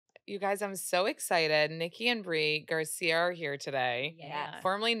You guys, I'm so excited. Nikki and Brie Garcia are here today, Yeah.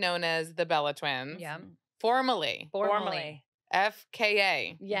 formerly known as the Bella Twins. Yeah. Formerly Formally.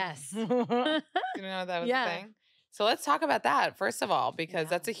 FKA. Yes. You know that was a Yeah. thing? So let's talk about that, first of all, because Yeah.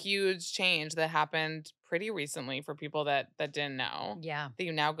 that's a huge change that happened pretty recently for people that didn't know. Yeah. That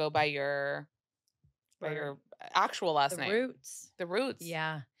you now go by your actual last The name. roots. The Roots.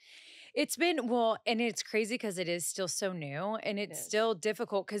 Yeah. It's been, well, and it's crazy because it is still so new and it's is. still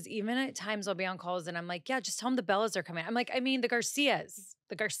difficult because even at times I'll be on calls and I'm like, yeah, just tell them the Bellas are coming. I'm like, I mean, the Garcias,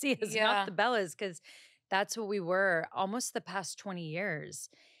 Yeah. not the Bellas, because that's what we were almost the past 20 years.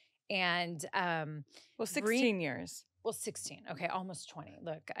 And, Well, 16 years. well, 16. Okay, almost 20.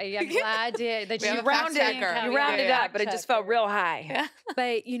 Look, I'm glad that We have you a fact rounded checker. You rounded yeah, up, but it just felt real high. Yeah.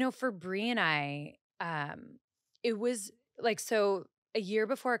 But, you know, for Brie and I, it was like, so a year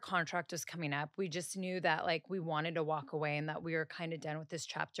before our contract was coming up, we just knew that like we wanted to walk away and that we were kind of done with this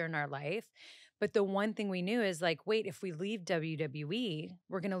chapter in our life. But the one thing we knew is like, wait, if we leave WWE,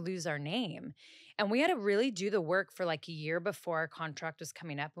 we're going to lose our name. And we had to really do the work for like a year before our contract was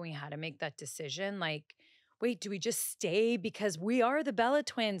coming up. And we had to make that decision. Like, wait, do we just stay because we are the Bella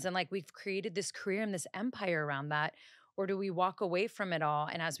Twins and like we've created this career and this empire around that? Or do we walk away from it all?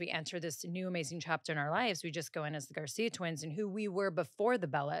 And as we enter this new amazing chapter in our lives, we just go in as the Garcia twins and who we were before the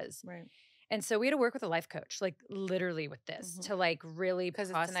Bellas. Right. And so we had to work with a life coach, like literally with this to like really Because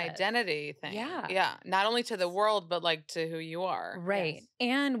it's process. an identity thing. Yeah. Yeah. Not only to the world, but like to who you are. Right. Yes.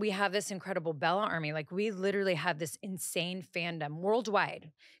 And we have this incredible Bella army. Like we literally have this insane fandom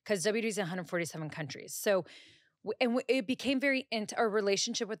worldwide because WWE's in 147 countries. So it became very our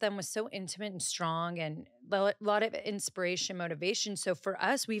relationship with them was so intimate and strong and a lot of inspiration, motivation. So for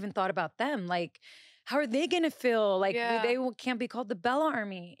us, we even thought about them like, how are they going to feel? Like Yeah. they can't be called the Bella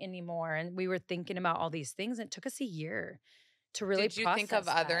Army anymore. And we were thinking about all these things. And it took us a year to really Did you think of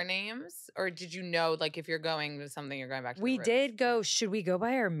process other that. names? Or did you know, like, if you're going to something, you're going back to the We roots? did go, should we go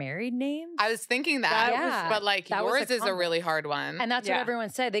by our married names? I was thinking that. Yeah, but like that was yours a is a combo. really hard one. And that's Yeah. what everyone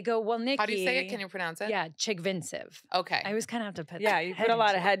said. They go, well, Nikki. How do you say it? Can you pronounce it? Yeah, Chigvinsiv. Okay. I always kind of have to put Yeah, you put a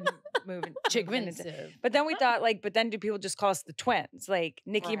lot of head movement. Chigvinsiv. But then we thought, like, but then do people just call us the twins? Like,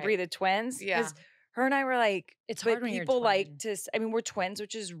 Nikki and Brie Right. the twins? Yeah. Her and I were like, It's but hard when you're people like twin. to, I mean, we're twins,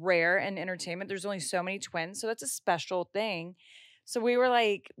 which is rare in entertainment. There's only so many twins. So that's a special thing. So we were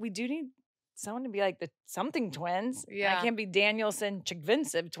like, we do need someone to be like the something twins. Yeah. I can't be Danielson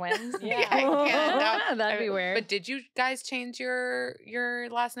Chigvinsiv twins. Yeah, I can't. No. That'd be weird. But did you guys change your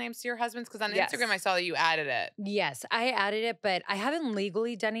last names to your husbands? Because on Yes. Instagram, I saw that you added it. Yes, I added it, but I haven't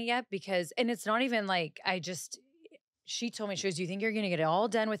legally done it yet because, and it's not even like she told me, she goes, do you think you're going to get it all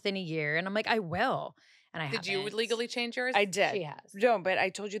done within a year? And I'm like, I will. And I Did you haven't. legally change yours? I did. She has. No, but I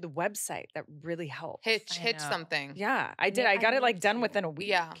told you the website that really helped. Hitch I know. something. Yeah, I I did. mean, I got I it like need done to. within a week.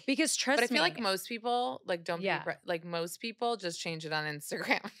 Yeah. Because trust But I feel me, like most people like don't Yeah. like most people just change it on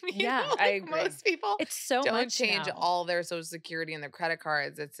Instagram. You Yeah, know, I like, agree. most people it's so don't much change now. all their social security and their credit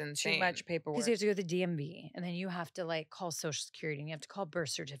cards. It's insane. Too much paperwork. Because you have to go to the DMV and then you have to like call social security and you have to call birth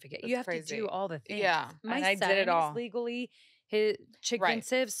certificate. You That's have to crazy. do all the things. Yeah. My And I son did it all. is legally his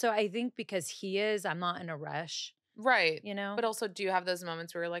Chigvinsiv. So I think because he is, I'm not in a rush, Right. you know? But also, do you have those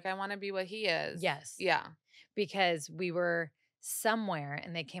moments where you're like, I want to be what he is? Yes. Yeah. Because we were somewhere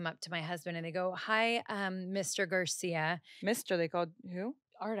and they came up to my husband and they go, hi, Mr. Garcia, Mister, they called who?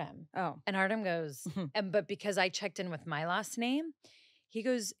 Artem. Oh. And Artem goes, Mhm. but because I checked in with my last name, he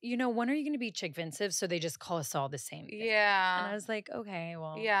goes, you know, when are you going to be Chigvinsiv? So they just call us all the same thing. And I Yeah. was like, okay,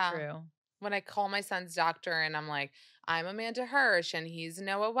 well, Yeah. true. When I call my son's doctor and I'm like, I'm Amanda Hirsch and he's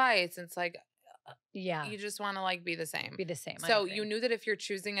Noah Weiss, and it's like, Yeah. you just want to like be the same. Be the same. I So agree. you knew that if you're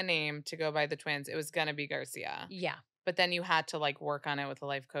choosing a name to go by the twins, it was going to be Garcia. Yeah. But then you had to like work on it with a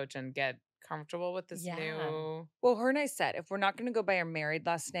life coach and get comfortable with this Yeah. new. Well, her and I said, if we're not going to go by our married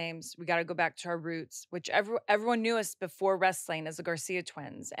last names, we got to go back to our roots, which everyone knew us before wrestling as the Garcia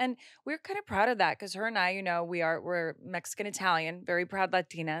twins. And we're kind of proud of that because her and I, you know, we're Mexican Italian, very proud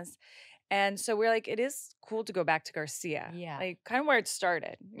Latinas. And so we're like, it is cool to go back to Garcia. Yeah. Like kind of where it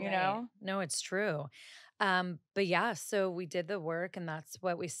started, you Right. know? No, it's true. But yeah, so we did the work and that's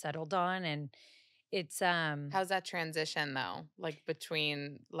what we settled on. And it's How's that transition though? Like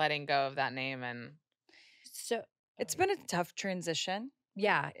between letting go of that name and. so It's been a tough transition.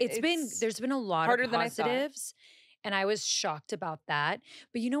 yeah, It's there's been a lot harder of than I thought. positives. And I was shocked about that.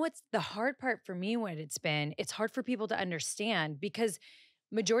 But you know what's the hard part for me when it's hard for people to understand because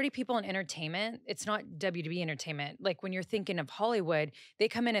majority of people in entertainment, it's not WWE entertainment. Like when you're thinking of Hollywood, they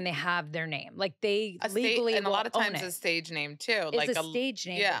come in and they have their name. Like they legally and a will lot of own times it. a stage name too. It's like a stage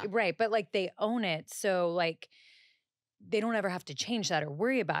name. Yeah. Right. But like they own it. So like they don't ever have to change that or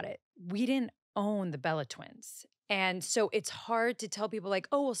worry about it. We didn't own the Bella Twins. And so it's hard to tell people like,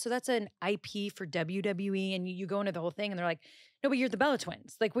 oh, well, so that's an IP for WWE. And you go into the whole thing and they're like, no, but you're the Bella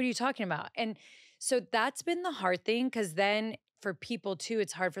Twins. Like, what are you talking about? And so that's been the hard thing, because then for people too,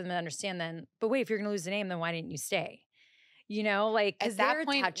 it's hard for them to understand then, but wait, if you're going to lose the name, then why didn't you stay? You know, like, because At they're that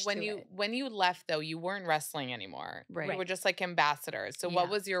point, attached when to you it. when you left though, you weren't wrestling anymore. Right. You were just like ambassadors. So Yeah. what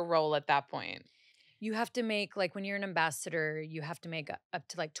was your role at that point? You have to make, like, when you're an ambassador, you have to make up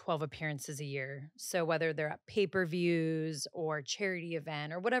to like 12 appearances a year. So whether they're at pay-per-views or charity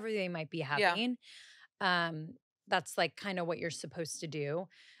event or whatever they might be having, that's like kind of what you're supposed to do.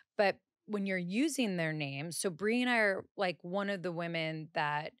 But when you're using their name, so Brie and I are like one of the women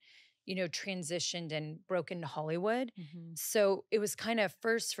that, you know, transitioned and broke into Hollywood. So it was kind of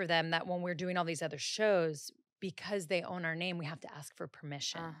first for them that when we're doing all these other shows, because they own our name, we have to ask for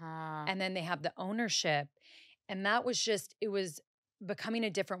permission. And then they have the ownership. And that was just, it was becoming a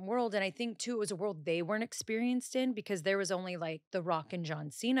different world. And I think too, it was a world they weren't experienced in, because there was only like The Rock and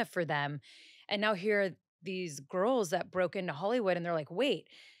John Cena for them. And now here are these girls that broke into Hollywood and they're like, wait,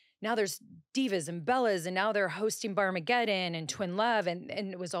 now there's divas and Bellas, and now they're hosting Barmageddon and Twin Love. And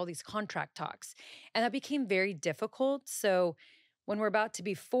it was all these contract talks. And that became very difficult. So when we're about to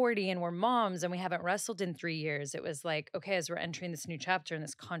be 40 and we're moms and we haven't wrestled in 3 years, it was like, okay, as we're entering this new chapter and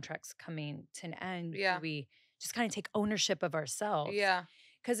this contract's coming to an end, do we just kind of take ownership of ourselves? Yeah.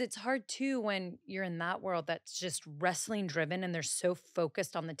 Because it's hard too when you're in that world that's just wrestling driven and they're so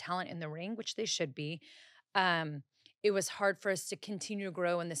focused on the talent in the ring, which they should be. It was hard for us to continue to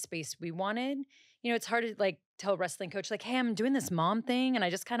grow in the space we wanted. You know, it's hard to like tell a wrestling coach, like, hey, I'm doing this mom thing and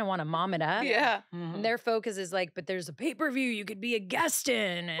I just kind of want to mom it up. Yeah. And their focus is like, but there's a pay-per-view you could be a guest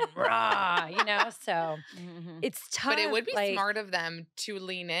in and rah, you know? So it's tough. But it would be like, smart of them to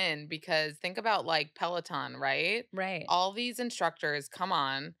lean in, because think about like Peloton, right? Right. All these instructors come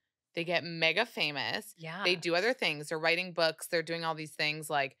on, they get mega famous. Yeah. They do other things. They're writing books. They're doing all these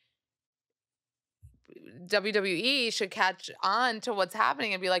things. Like WWE should catch on to what's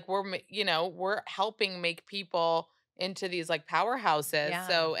happening and be like, we're helping make people into these like powerhouses. Yeah.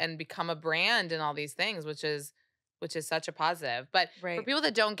 So, and become a brand and all these things, which is such a positive. But for people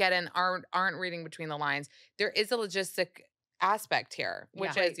that don't get in, aren't reading between the lines, there is a logistic aspect here,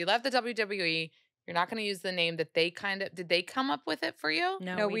 which is you left the WWE. You're not going to use the name that they did they come up with it for you?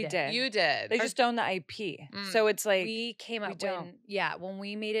 No, we did. You did. They just own the IP. So it's like, we came up when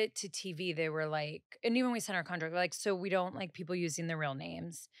we made it to TV, they were like, and even when we sent our contract, like, so we don't like people using their real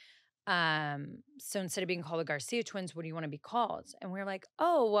names. So instead of being called the Garcia twins, what do you want to be called? And we were like,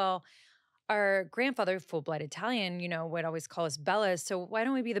 oh, well, our grandfather, full-blood Italian, you know, would always call us Bella. So why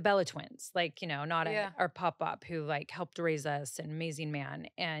don't we be the Bella twins? Like, you know, not our pop-up who like helped raise us, an amazing man.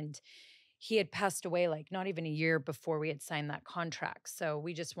 And he had passed away like not even a year before we had signed that contract. So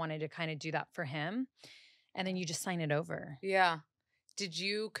we just wanted to kind of do that for him. And then you just sign it over. Yeah. Did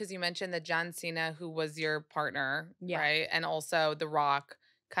you, because you mentioned that John Cena, who was your partner, right? And also The Rock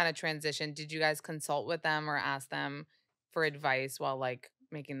kind of transitioned. Did you guys consult with them or ask them for advice while like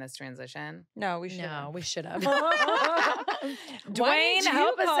making this transition? No, we should. No, we should have. Dwayne,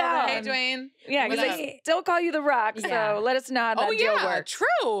 help us out. Hey, Dwayne. Yeah, because they still call you The Rock. Yeah. So let us know how that deal works.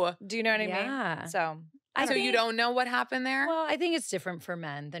 True. Do you know what I Yeah. mean? So So you don't know what happened there? Well, I think it's different for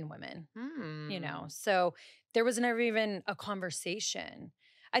men than women, you know? So there was never even a conversation.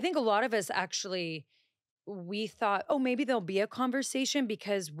 I think a lot of us actually, we thought, oh, maybe there'll be a conversation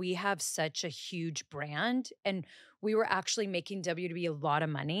because we have such a huge brand and we were actually making WWE a lot of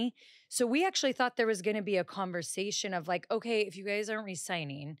money. So we actually thought there was going to be a conversation of like, okay, if you guys aren't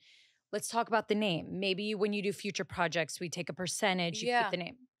re-signing, let's talk about the name. Maybe when you do future projects, we take a percentage, you keep the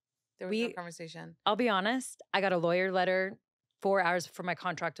name. There was no conversation. I'll be honest, I got a lawyer letter 4 hours before my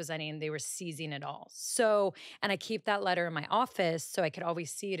contract was ending, they were seizing it all. So, and I keep that letter in my office so I could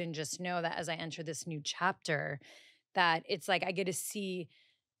always see it and just know that as I enter this new chapter, that it's like I get to see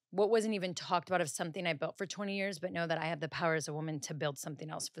what wasn't even talked about of something I built for 20 years, but know that I have the power as a woman to build something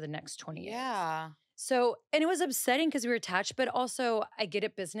else for the next 20 years. Yeah. So, and it was upsetting because we were attached, but also I get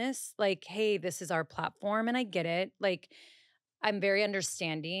it business. Like, hey, this is our platform and I get it. Like, I'm very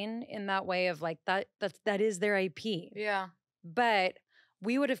understanding in that way of like, that is their IP. Yeah. But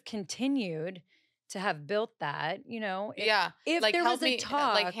we would have continued to have built that, you know. If like there help was a me,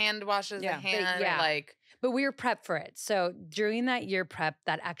 talk. like hand washes the hand. Like, but we were prepped for it. So during that year prep,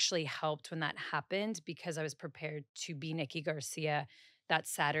 that actually helped when that happened because I was prepared to be Nikki Garcia that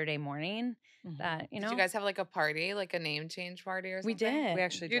Saturday morning. That, you know. Did you guys have like a party, like a name change party or something? We did. We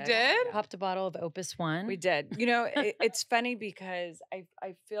actually did. You did? Popped a bottle of Opus One. We did. You know, it's funny because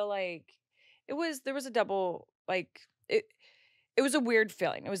I feel like there was a double, like, it was a weird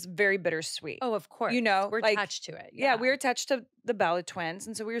feeling. It was very bittersweet. Oh, of course. You know, we're like, attached to it. Yeah, we were attached to the Bella twins.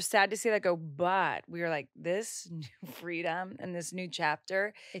 And so we were sad to see that go. But we were like, this new freedom and this new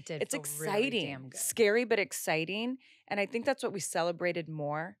chapter, it's exciting. Really damn good. Scary, but exciting. And I think that's what we celebrated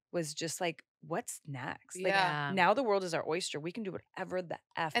more was just like, what's next? Like, now the world is our oyster. We can do whatever the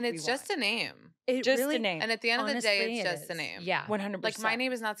F and it's just a name. It's just a name. And at the end of the day, it's just a name. Yeah. 100%. Like, my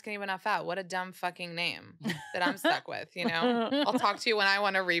name is not Skinny But Not Fat. What a dumb fucking name that I'm stuck with, you know? I'll talk to you when I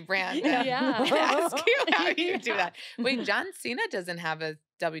want to rebrand. Yeah. Ask you how you do that. Wait, John Cena doesn't have a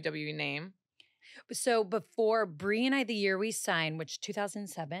WWE name. So before Brie and I, the year we signed, which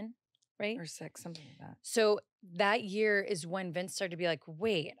 2007, right? Or 6, something like that. So that year is when Vince started to be like,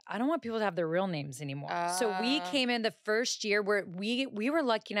 wait, I don't want people to have their real names anymore. So we came in the first year where we were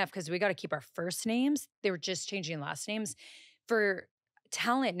lucky enough because we got to keep our first names. They were just changing last names. For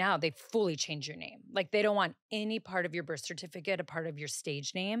talent now, they fully change your name. Like, they don't want any part of your birth certificate a part of your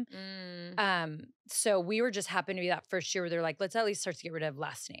stage name. So we were just happened to be that first year where they're like, let's at least start to get rid of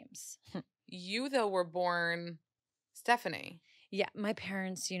last names. You, though, were born Stephanie. Yeah, my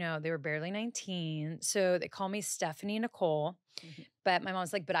parents, you know, they were barely 19. So they call me Stephanie Nicole. But my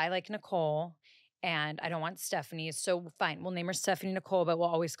mom's like, but I like Nicole and I don't want Stephanie. So fine, we'll name her Stephanie Nicole, but we'll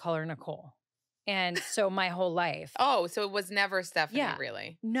always call her Nicole. And so my whole life. Oh, so it was never Stephanie,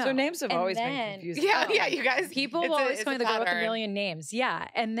 really? No. So names have always been confusing. Yeah, you guys. People will always call me the girl with a million names. Yeah.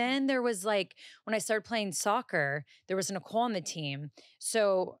 And then there was like, when I started playing soccer, there was a Nicole on the team.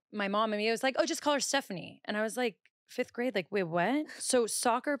 So my mom and me was like, oh, just call her Stephanie. And I was like, 5th grade, like, wait, what? So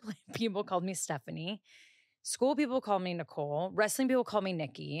soccer people called me Stephanie. School people called me Nicole. Wrestling people call me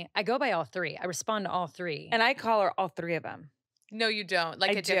Nikki. I go by all 3. I respond to all 3. And I call her all 3 of them. No, you don't.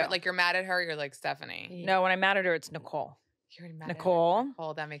 Like, like you're mad at her, you're like Stephanie. Yeah. No, when I'm mad at her, it's Nicole. You're mad Nicole. At her.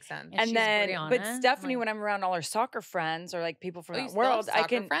 Nicole, that makes sense. And then, Brianna. But Stephanie, when I'm around all her soccer friends or like people from the world, I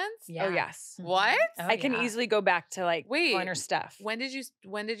can. Friends? Yeah. Oh yes. What? Oh, I can easily go back to like calling her Steph. When did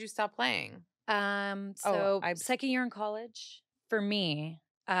you stop playing? So second year in college for me,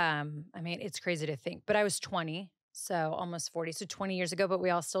 I mean, it's crazy to think, but I was 20, so almost 40, so 20 years ago, but we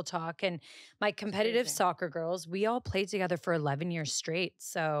all still talk. And my competitive soccer girls, we all played together for 11 years straight.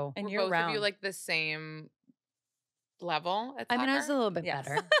 So, and you're both of you like the same level at soccer? I mean, I was a little bit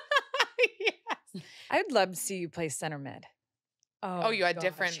better. Yes. I would love to see you play center mid. Oh, you had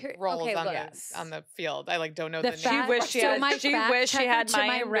different roles on the field. I like don't know the name. She wished she had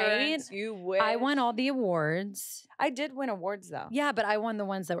my right. You wish. I won all the awards. I did win awards though. Yeah, but I won the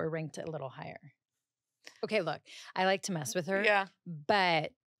ones that were ranked a little higher. Okay, look, I like to mess with her. Yeah.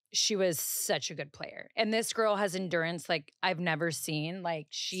 But she was such a good player. And this girl has endurance like I've never seen. Like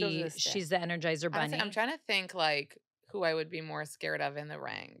she's the Energizer Bunny. I'm trying to think like who I would be more scared of in the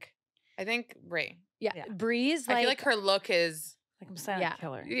ring. I think Brie. Yeah. Bree's like, I feel like her look is like I'm silent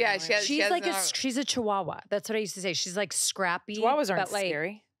killer. Yeah, she's a chihuahua. That's what I used to say. She's like scrappy. Chihuahuas aren't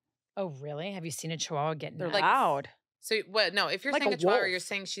scary. Oh, really? Have you seen a chihuahua get They're loud. So what? No, if you're saying a chihuahua, you're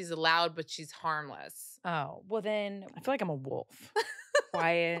saying she's loud, but she's harmless. Oh, well then. I feel like I'm a wolf.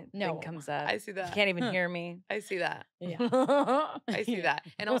 Quiet. No. Thing comes up. I see that. You can't even hear me. I see that. Yeah. I see that.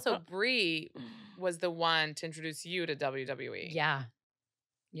 And also Brie was the one to introduce you to WWE. Yeah.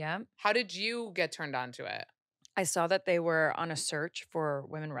 Yeah. How did you get turned on to it? I saw that they were on a search for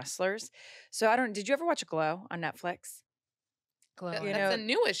women wrestlers. So did you ever watch Glow on Netflix? Glow. That's the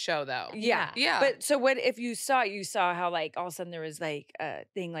newest show though. Yeah. But so what if you saw how like all of a sudden there was like a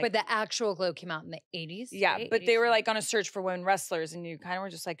thing like. But the actual Glow came out in the 80s. Yeah. Right? But they were like on a search for women wrestlers and you kind of were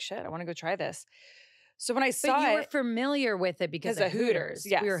just like, shit, I want to go try this. So when I saw you were familiar with it because of Hooters.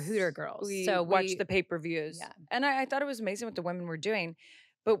 Yes. We were Hooter girls. We watched the pay-per-views. Yeah. And I thought it was amazing what the women were doing.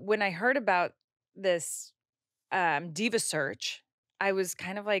 But when I heard about this diva search, I was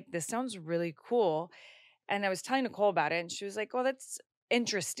kind of like, this sounds really cool. And I was telling Nicole about it and she was like, well, that's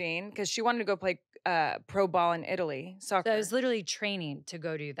interesting because she wanted to go play pro ball in Italy, soccer. So I was literally training to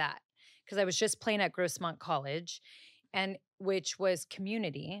go do that because I was just playing at Grossmont College, and which was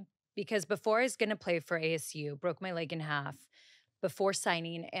community. Because before I was going to play for ASU, broke my leg in half before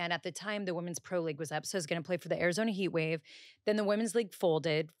signing. And at the time, the Women's Pro League was up. So I was going to play for the Arizona Heat Wave. Then the Women's League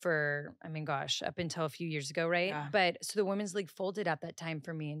folded for, up until a few years ago, right? Yeah. But so the Women's League folded at that time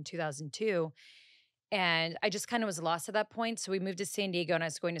for me in 2002. And I just kind of was lost at that point. So we moved to San Diego and I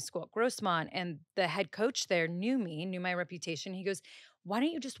was going to school at Grossmont. And the head coach there knew me, knew my reputation. He goes, why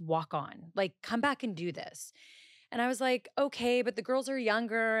don't you just walk on? Like, come back and do this. And I was like, okay, but the girls are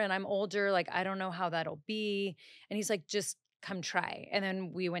younger and I'm older. Like, I don't know how that'll be. And he's like, just come try. And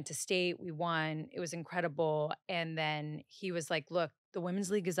then we went to state, we won. It was incredible. And then he was like, look, the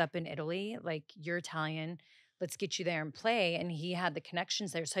Women's League is up in Italy. Like, you're Italian. let's get you there and play. And he had the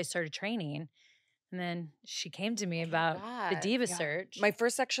connections there. So I started training. And then she came to me about the Diva Search. My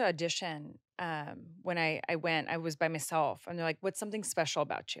first extra audition, when I went, I was by myself. And they're like, what's something special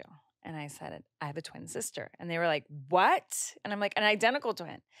about you? And I said, I have a twin sister. And they were like, what? And I'm like, an identical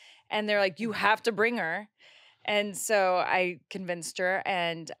twin. And they're like, you have to bring her. And so I convinced her.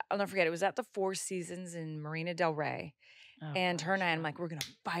 And I'll never forget, it was at the Four Seasons in Marina Del Rey. And her and I'm like, we're going to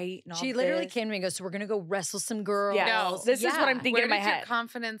fight. And all she literally came to me and goes, so we're going to go wrestle some girls. Yeah. No, this is what I'm thinking in my head. Where did your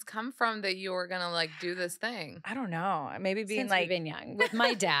confidence come from that you were going to like do this thing? I don't know. Maybe being Since like. we've been young. With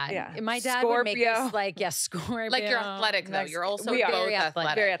my dad. Yeah. My dad Scorpio. would make us like, Scorpio. Like you're athletic though. You're also we both very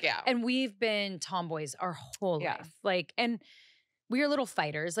athletic. Very yeah. And we've been tomboys our whole life. Like, and we were little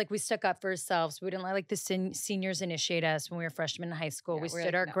fighters. Like we stuck up for ourselves. We didn't let like the seniors initiate us when we were freshmen in high school. We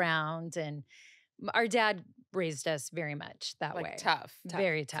stood our ground, and our dad raised us very much that way. Tough.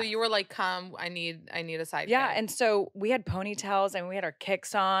 Very tough. So you were like, come, I need a sidekick. Yeah. And so we had ponytails and we had our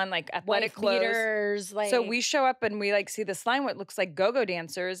kicks on, like athletic clothes. Like, so we show up and we like see this line what looks like go-go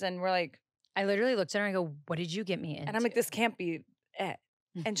dancers. And we're like. I literally looked at her and I go, what did you get me into? And I'm like, this can't be it.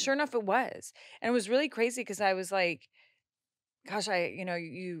 And sure enough, it was. And it was really crazy because I was like, gosh,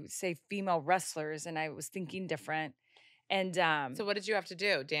 you say female wrestlers and I was thinking different. And so what did you have to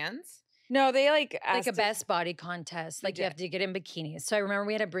do? Dance? No, they like a best body contest. Like you have to get in bikinis. So I remember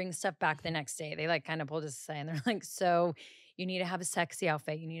we had to bring stuff back the next day. They like kind of pulled us aside and they're like, so you need to have a sexy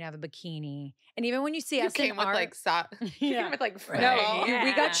outfit. You need to have a bikini. And even when you see us came with like you came with like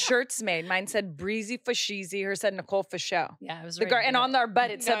we got shirts made. Mine said Breezy Fashizi. Hers said Nicole Fasheau. Yeah, it was and on our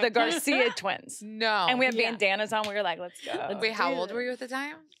butt it said the Garcia twins. No. And we had bandanas on. We were like, let's go. Wait, how old were you at the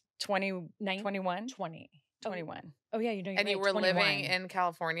time? 21. 20. 21. Oh yeah, you know. And you were 21. living in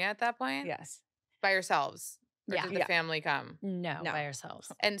California at that point? Yes. By yourselves? Or did the family come? No, by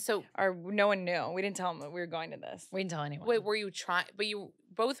ourselves. And so, no one knew. We didn't tell them that we were going to this. We didn't tell anyone. Wait, were you trying? But you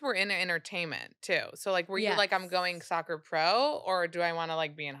both were in entertainment too. So like, were you like, I'm going soccer pro, or do I want to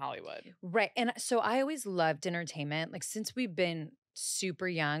like be in Hollywood? Right. And so I always loved entertainment. Like since we've been super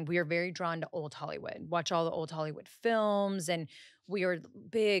young, we are very drawn to old Hollywood. Watch all the old Hollywood films, and we were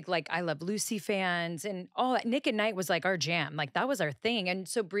big, like, I Love Lucy fans and all that. Nick at Night was like our jam. Like that was our thing. And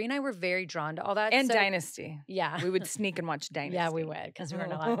so Brie and I were very drawn to all that. And Dynasty. Yeah. We would sneak and watch Dynasty. Yeah, we would because we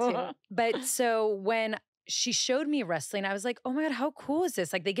weren't allowed to. But so when she showed me wrestling, I was like, oh my God, how cool is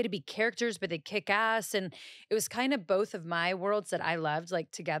this? Like they get to be characters, but they kick ass. And it was kind of both of my worlds that I loved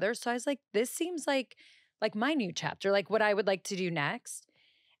like together. So I was like, this seems like my new chapter, like what I would like to do next.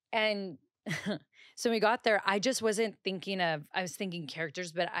 And so when we got there, I just wasn't thinking I was thinking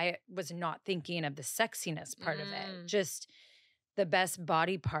characters, but I was not thinking of the sexiness part of it. Just the best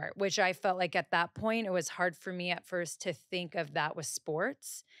body part, which I felt like at that point, it was hard for me at first to think of that with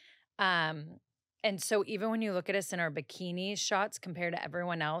sports. And so even when you look at us in our bikini shots compared to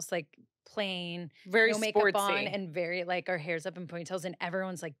everyone else, like plain, very no makeup sportsy on and very like our hair's up in ponytails and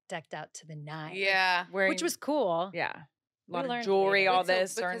everyone's like decked out to the nines. Yeah. Which was cool. Yeah. A lot of jewelry, all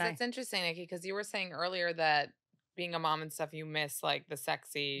this. Because it's interesting, Nikki, because you were saying earlier that being a mom and stuff, you miss like the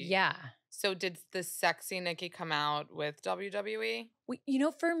sexy. Yeah. So did the sexy Nikki come out with WWE?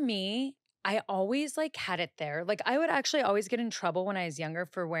 For me, I always like had it there. Like I would actually always get in trouble when I was younger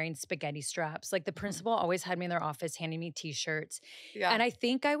for wearing spaghetti straps. Like the principal always had me in their office handing me t-shirts. Yeah. And I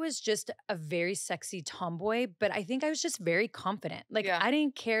think I was just a very sexy tomboy, but I think I was just very confident. Like I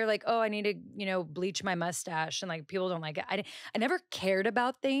didn't care like, oh, I need to, bleach my mustache and like people don't like it. I never cared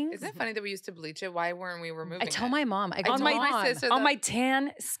about things. Isn't it funny that we used to bleach it? Why weren't we removing it? I tell my mom. I on my sister on my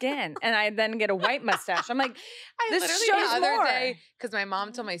tan skin and I then get a white mustache. I'm like, this shows the more. Other day, because my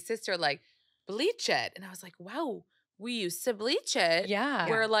mom told my sister like, bleach it. And I was like, wow, we used to bleach it. Yeah.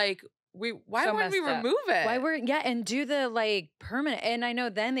 We're like, why wouldn't we remove it? And do the like permanent. And I know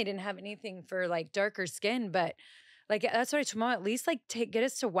then they didn't have anything for like darker skin, but like that's what I told mom, at least like get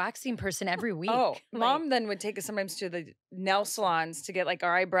us to waxing person every week. Oh, mom then would take us sometimes to the nail salons to get like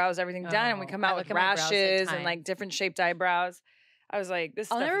our eyebrows, everything done. And we come out with rashes and like different shaped eyebrows. I was like, this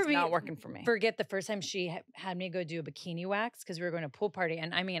stuff is not working for me. Forget the first time she had me go do a bikini wax because we were going to a pool party.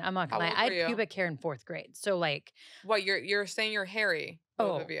 And I mean, I'm not gonna lie, I had pubic hair in 4th grade. So like. What, you're saying you're hairy,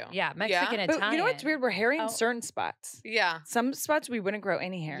 both of you? Yeah, Mexican, Italian. But you know what's weird? We're hairy in certain spots. Yeah. Some spots we wouldn't grow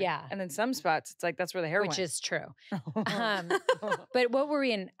any hair. Yeah. And then some spots, it's like, that's where the hair went. Which is true. But what were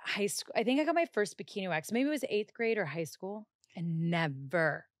we in high school? I think I got my first bikini wax. Maybe it was 8th grade or high school. And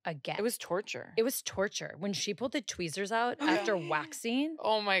never again. It was torture. It was torture. When she pulled the tweezers out after waxing.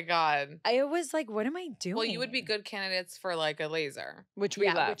 Oh my God. I was like, what am I doing? Well, you would be good candidates for like a laser. Which we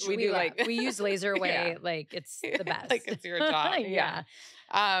love. We use laser away. Like it's the best. Like it's your job. Yeah.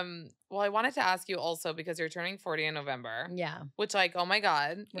 Well, I wanted to ask you also because you're turning 40 in November. Yeah. Which, like, oh my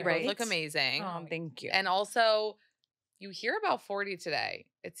God, you both look amazing. Oh, thank you. And also, you hear about 40 today.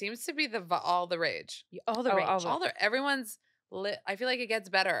 It seems to be all the rage. All the rage. Everyone's lit. I feel like it gets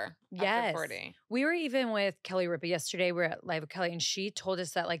better after 40. We were even with Kelly Ripa yesterday. We were at Live with Kelly, and she told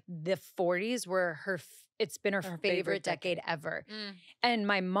us that like the 40s were it's been her favorite decade ever. And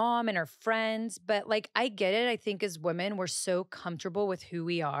my mom and her friends, but like I get it. I think as women, we're so comfortable with who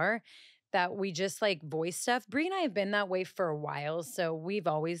we are that we just like voice stuff. Brie and I have been that way for a while. So we've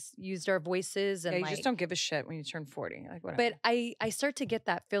always used our voices. And you just don't give a shit when you turn 40. Like whatever. But I start to get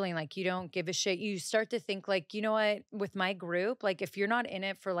that feeling like you don't give a shit. You start to think like, you know what, with my group, like if you're not in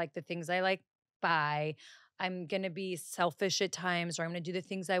it for like the things I like, bye. I'm going to be selfish at times, or I'm going to do the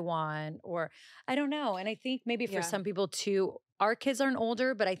things I want, or I don't know. And I think maybe for some people too, our kids aren't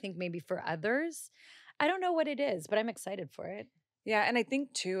older, but I think maybe for others, I don't know what it is, but I'm excited for it. Yeah. And I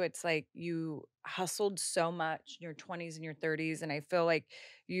think too, it's like you hustled so much in your 20s and your 30s. And I feel like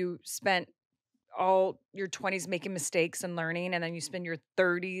you spent all your 20s making mistakes and learning, and then you spend your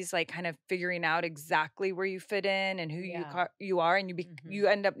 30s like kind of figuring out exactly where you fit in and who you are, and you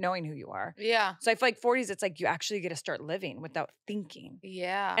end up knowing who you are. Yeah. So I feel like 40s, it's like you actually get to start living without thinking.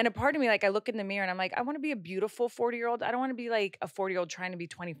 Yeah. And a part of me, like I look in the mirror and I'm like, I want to be a beautiful 40-year-old. I don't want to be like a 40-year-old trying to be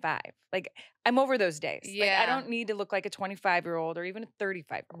 25. Like I'm over those days. Yeah. Like I don't need to look like a 25-year-old or even a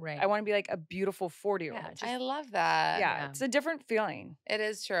 35-year-old. Right. I want to be like a beautiful 40-year-old. Yeah, I love that. Yeah, it's a different feeling. It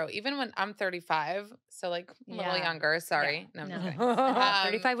is true. Even when I'm 35, so like a little younger. Sorry. Yeah. No, I'm just kidding.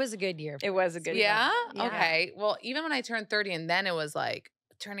 35 was a good year. It was a good year. Yeah? Okay. Well, even when I turned 30 and then it was like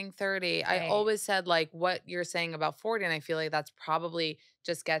turning 30, I always said like what you're saying about 40. And I feel like that's probably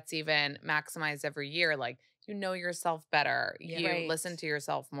just gets even maximized every year. Like you know yourself better. You listen to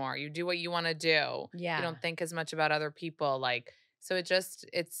yourself more. You do what you want to do. Yeah. You don't think as much about other people. Like, so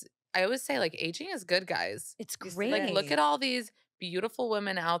I always say like aging is good, guys. It's great. Like look at all these beautiful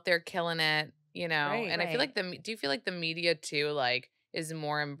women out there killing it, you know? And I feel like do you feel like the media too, like is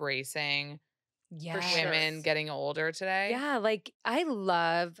more embracing women getting older today? Yeah. Like I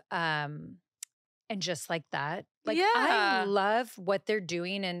love, and just like that, like I love what they're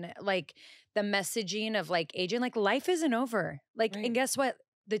doing and like the messaging of like aging, like life isn't over. Like, and guess what?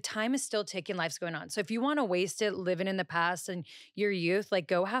 The time is still ticking, life's going on. So if you want to waste it living in the past and your youth, like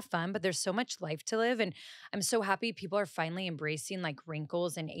go have fun, but there's so much life to live. And I'm so happy people are finally embracing like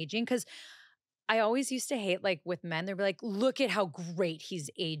wrinkles and aging, because I always used to hate like with men, they'd be like, look at how great he's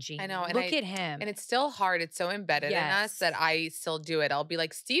aging. I know. And look at him. And it's still hard. It's so embedded in us that I still do it. I'll be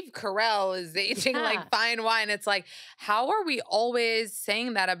like, Steve Carell is aging like fine wine. It's like, how are we always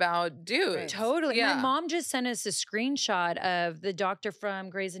saying that about dudes? Totally. My mom just sent us a screenshot of the doctor from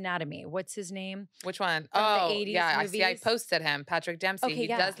Grey's Anatomy. What's his name? Which one? From the 80s yeah. movies. I posted him, Patrick Dempsey. Okay, he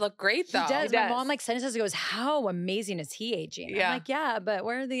does look great though. He does. My mom like sent us and goes, how amazing is he aging? Yeah. I'm like, yeah, but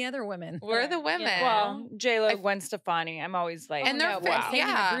where are the other women? Where are the women? Well, J-Lo, Gwen Stefani, I'm always like, and they're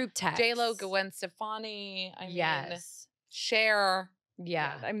a group text. J-Lo, Gwen Stefani, I mean, Cher.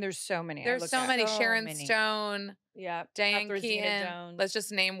 Yeah. I mean, there's so many. There's so many. Sharon Stone. Yeah. Diane Keaton. Let's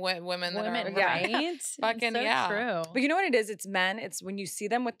just name women that are right. Fucking so true. But you know what it is? It's men. It's when you see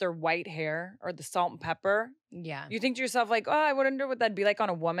them with their white hair or the salt and pepper. Yeah. You think to yourself like, oh, I wonder what that'd be like on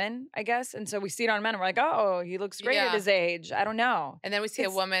a woman, I guess. And so we see it on men and we're like, oh, he looks great at his age. I don't know. And then we see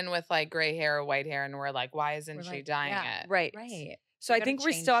a woman with like gray hair or white hair and we're like, why isn't she dyeing it? Right. Right. So I think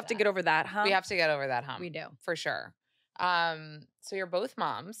we still have to get over that hump. We have to get over that hump. We do. For sure. So you're both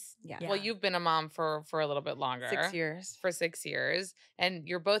moms. Yeah. Well, you've been a mom for a little bit longer. 6 years. For 6 years. And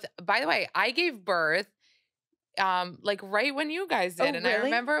you're both, by the way, I gave birth like right when you guys did. And I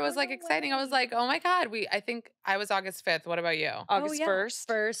remember it was like exciting. I was like, oh my God, I think I was August 5th. What about you? August 1st.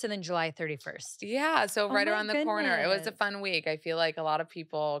 1st and then July 31st. Yeah. So right around the corner. It was a fun week. I feel like a lot of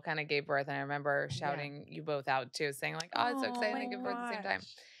people kind of gave birth. And I remember shouting you both out too, saying like, oh, it's so exciting to give birth at the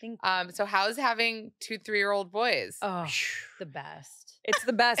same time. So how's having 2 3-year-old boys? Oh, the best. It's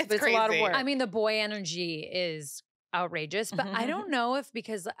the best, but it's a lot of work. I mean, the boy energy is outrageous, but I don't know if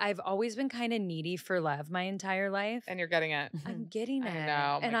because I've always been kind of needy for love my entire life. And you're getting it. I'm getting it. I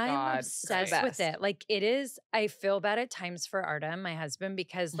know. And I'm obsessed with it. Like it is, I feel bad at times for Artem, my husband,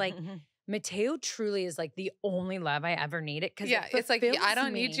 because like Mateo truly is like the only love I ever needed. It's like, I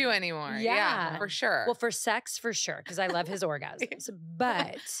don't need you anymore. Yeah, for sure. Well, for sex, for sure, because I love his orgasms.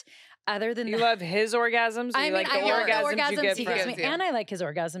 But other than you love his orgasms, or you like the orgasms you get he gives me, and I like his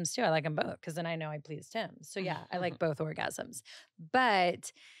orgasms too. I like them both because then I know I pleased him. So yeah, I like both orgasms.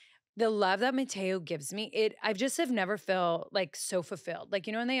 But the love that Mateo gives me, I've just have never felt like so fulfilled. Like,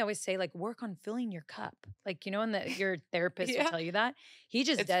 you know, and they always say like work on filling your cup. Like, you know, and your therapist will tell you that. He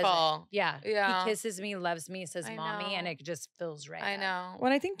just does full. it. Yeah. Yeah. He kisses me, loves me, says mommy, and it just feels right. I know.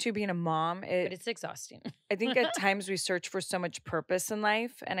 Well, I think too, being a mom, but it's exhausting. I think at times we search for so much purpose in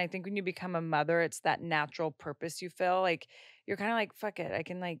life. And I think when you become a mother, it's that natural purpose you feel. Like you're kind of like, fuck it. I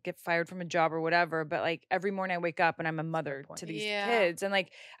can like get fired from a job or whatever. But like every morning I wake up and I'm a mother to these kids. And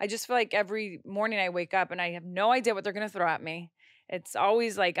like, I just feel like every morning I wake up and I have no idea what they're going to throw at me. It's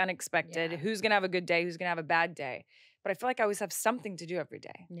always like unexpected. Who's going to have a good day? Who's going to have a bad day? But I feel like I always have something to do every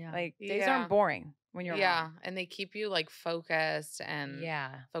day. Yeah. Like days aren't boring when you're a mom. And they keep you like focused and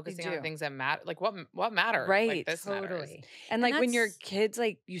focusing on things that matter. Like what matters? Right. Like, this matters. Totally. And like when your kids,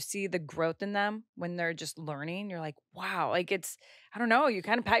 like you see the growth in them when they're just learning, you're like, wow, like it's, I don't know, you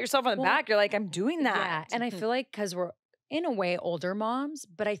kind of pat yourself on the back. You're like, I'm doing that. Yeah. And I feel like because we're in a way older moms,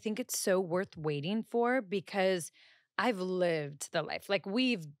 but I think it's so worth waiting for because I've lived the life. Like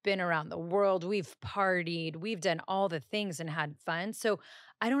we've been around the world, we've partied, we've done all the things and had fun. So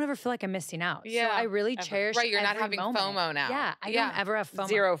I don't ever feel like I'm missing out. Yeah, so I really cherish. Right, you're not every having moment. FOMO now. Yeah, I don't ever have FOMO.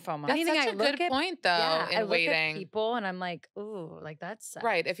 Zero FOMO. That's Anything such I a look good at, point, though. In I look waiting, at people and I'm like, ooh, like that's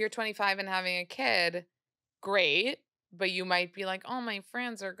right. If you're 25 and having a kid, great. But you might be like, oh, my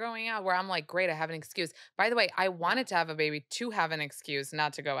friends are going out. Where I'm like, great, I have an excuse. By the way, I wanted to have a baby to have an excuse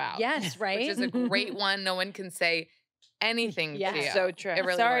not to go out. Yes, right. Which is a great one. No one can say anything to you. So true. It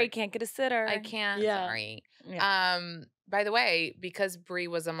really sorry, works. can't get a sitter. I can't. Yeah. Sorry. Yeah. By the way, because Brie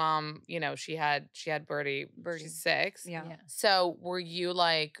was a mom, you know, she had Birdie. She's 6. Yeah. So were you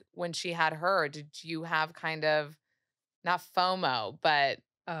like, when she had her, did you have kind of not FOMO, but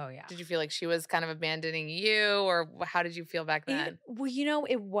oh yeah, did you feel like she was kind of abandoning you, or how did you feel back then? Well, you know,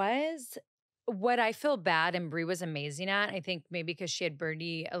 it was what I feel bad, and Brie was amazing at. I think maybe because she had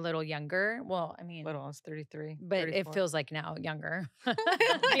Birdie a little younger. Well, I mean, Little, I was 33. but 34. it feels like now younger.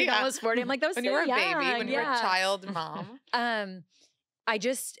 I was 40. I'm like, that was when so you were a young. baby, when you were a child mom. I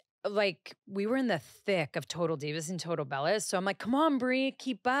just like we were in the thick of Total Divas and Total Bellas, so I'm like, come on, Brie,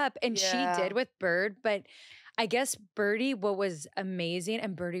 keep up, and she did with Bird, but. I guess Birdie, what was amazing,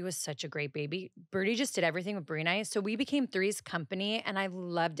 and Birdie was such a great baby. Birdie just did everything with Brie and I. So we became Three's company, and I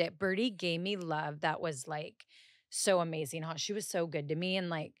loved it. Birdie gave me love that was like so amazing. Huh? She was so good to me. And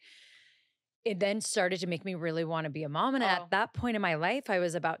like, it then started to make me really want to be a mom. And at that point in my life, I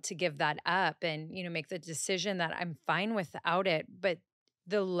was about to give that up and, you know, make the decision that I'm fine without it. But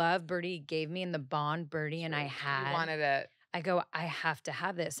the love Birdie gave me and the bond Birdie and I had. You wanted it. I go, I have to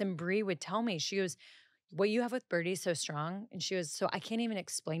have this. And Brie would tell me, she goes, what you have with Birdie is so strong. And she was, so I can't even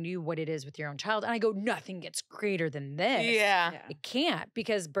explain to you what it is with your own child. And I go, nothing gets greater than this. Yeah. It can't,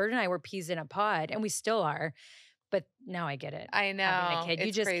 because Bird and I were peas in a pod, and we still are. But now I get it. I know. Having a kid. You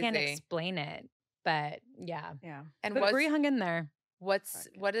It's just can't crazy. explain it. But yeah. Yeah. And But Brie hung in there.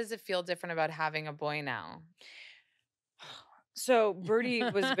 what does it feel different about having a boy now? So Birdie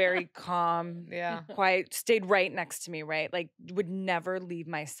was very calm, quiet, stayed right next to me, right? Like would never leave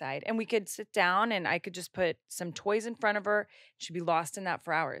my side. And we could sit down and I could just put some toys in front of her. She'd be lost in that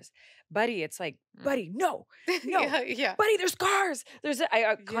for hours. Buddy, it's like, Buddy, no. Buddy, there's cars.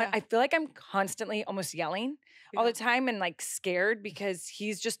 I feel like I'm constantly almost yelling all the time and like scared because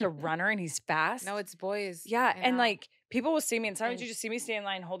he's just a runner and he's fast. No, it's boys. Yeah. And like people will see me and sometimes you just see me staying in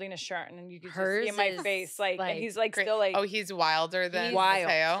line holding a shirt and then you can just see in my face. Like and he's like still like. Oh, he's wilder than wild.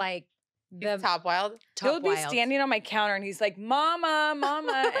 Mateo? Like he's top wild? He'll be standing on my counter and he's like, Mama,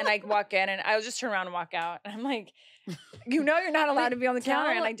 Mama. And I walk in and I'll just turn around and walk out. And I'm like, you know, you're not allowed to be on the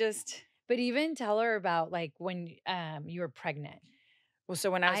counter. And I just. But even tell her about like when you were pregnant. Well,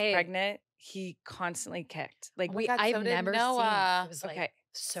 so when I was pregnant, he constantly kicked. Like I've never seen. It was like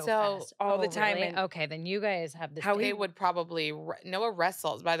so fast. All the time. Really? Okay, then you guys have this. How they would probably Noah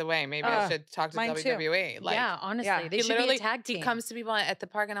wrestles. By the way, maybe I should talk to WWE. Like, yeah, honestly, they should be a tag team. He comes to people at the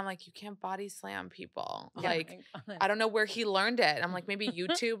park, and I'm like, you can't body slam people. Like, I don't know where he learned it. I'm like, maybe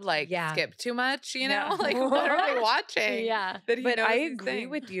YouTube skip too much. You know, like what are they watching? Yeah, but I agree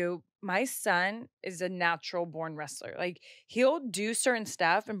with you. My son is a natural born wrestler. Like he'll do certain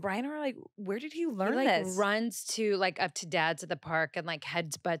stuff, and Brian and I are like, where did he learn this? Runs to like up to dads at the park and like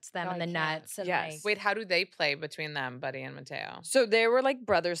headbutts them in the nuts. And yes. Wait, how do they play between them, Buddy and Mateo? So they were like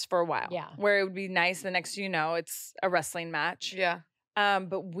brothers for a while. Yeah. Where it would be nice. The next thing you know, it's a wrestling match. Yeah.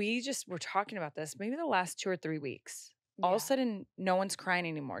 But we just were talking about this maybe the last 2 or 3 weeks. All of a sudden, no one's crying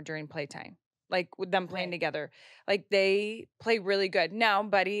anymore during playtime. Like with them playing together. Like they play really good. Now,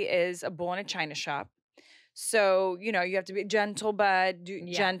 Buddy is a bull in a china shop. So, you know, you have to be gentle, bud.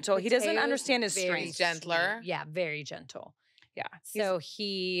 Gentle. He doesn't understand his strength. Gentler. Yeah, very gentle. Yeah. So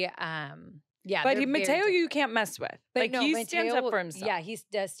he, yeah. But Mateo, you can't mess with. But like, no, he Mateo stands up for himself. Yeah, he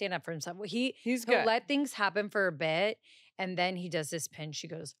does stand up for himself. Well, he's he'll good. let things happen for a bit, and then he does this pinch. She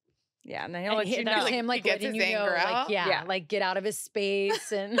goes, yeah, and then he'll let you know. That's him like letting you know, like, like get out of his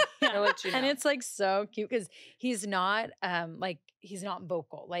space, and he'll let you know. And it's like so cute because he's not like he's not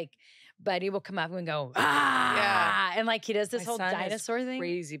vocal. Like Buddy will come up and go, and like he does this whole dinosaur thing.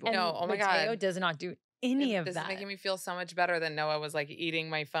 Crazy boy. And no, oh my Mateo God, does not do any of that. This is making me feel so much better than Noah was like eating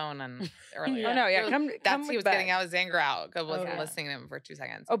my phone and earlier. Oh no, yeah, he was getting out his anger out because I wasn't listening to him for 2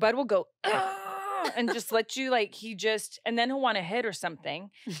 seconds. Oh, Bud will go and just let you like and then he'll want to hit or something.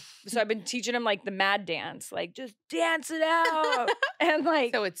 So I've been teaching him like the mad dance, like just dance it out. And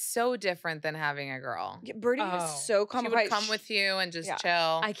like so it's so different than having a girl. Birdie is so calm. She would come with you and just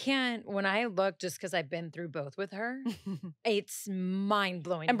chill. I can't when I look just because I've been through both with her. It's mind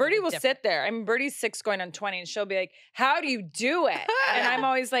blowing. And Birdie will sit there. I mean, Birdie's 6 going on 20, and she'll be like, "How do you do it?" And I'm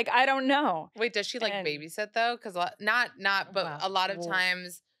always like, "I don't know." Wait, does she like babysit though? Because not, but a lot of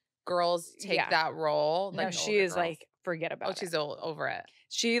times girls take that role. Like, no, she is girls. Like, forget about it. Oh, she's over it.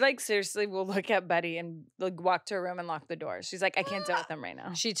 She like seriously will look at Buddy and like walk to her room and lock the door. She's like, I can't deal with him right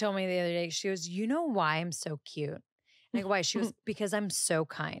now. She told me the other day, she goes, you know why I'm so cute? Like, why? She goes, because I'm so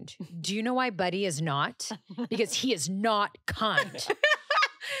kind. Do you know why Buddy is not? Because he is not kind.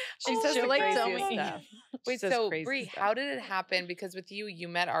 She says the craziest stuff. Wait, so Brie, how did it happen? Because with you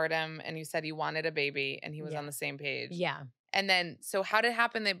met Artem and you said you wanted a baby and he was on the same page. Yeah. And then, so how did it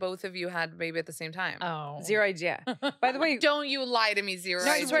happen that both of you had a baby at the same time? Oh. Zero idea. By the way. Don't you lie to me, zero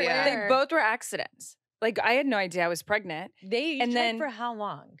idea. Right. They both were accidents. Like, I had no idea I was pregnant. You tried for how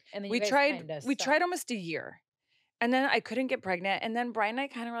long? And then we tried almost a year. And then I couldn't get pregnant. And then Brian and I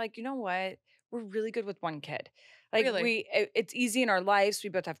kind of were like, you know what? We're really good with one kid. Like, really? It's easy in our lives. We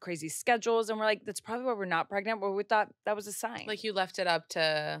both have crazy schedules. And we're like, that's probably why we're not pregnant. But we thought that was a sign. Like, you left it up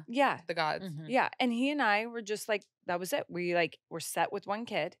to the gods. Mm-hmm. Yeah. And he and I were just like, that was it. We were set with one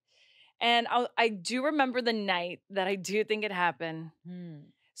kid. And I do remember the night that I do think it happened.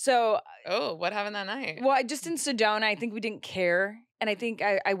 So. Oh, what happened that night? Well, I just in Sedona, I think we didn't care. And I think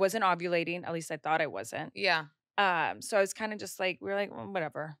I wasn't ovulating. At least I thought I wasn't. Yeah. So I was kind of just like, we were like, well,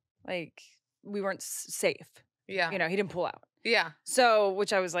 whatever. Like, we weren't safe. Yeah. You know, he didn't pull out. Yeah. So,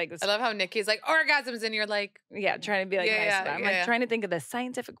 which I was like, I love how Nikki's like, orgasms, and you're like, trying to be like, nice about it. I'm like trying to think of the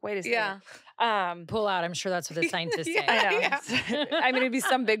scientific way to say it. Pull out. I'm sure that's what the scientists say. I know. I mean, it'd be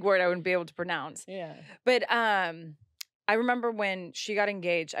some big word I wouldn't be able to pronounce. Yeah. But I remember when she got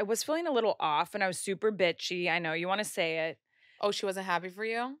engaged, I was feeling a little off and I was super bitchy. I know you want to say it. Oh, she wasn't happy for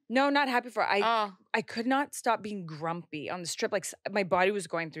you? No, not happy for her. I could not stop being grumpy on the strip. Like, my body was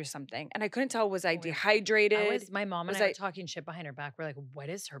going through something. And I couldn't tell, was I dehydrated? My mom and I were talking shit behind her back. We're like, what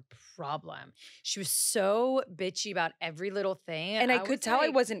is her problem? She was so bitchy about every little thing. And I could tell I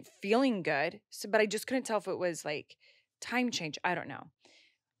wasn't feeling good. But I just couldn't tell if it was like time change. I don't know.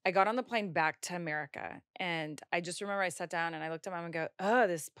 I got on the plane back to America. And I just remember I sat down and I looked at Mom and go, oh,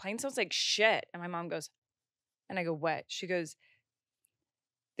 this plane smells like shit. And my mom goes, and I go, what? She goes,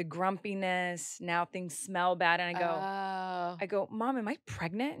 the grumpiness, now things smell bad. And I go, Mom, am I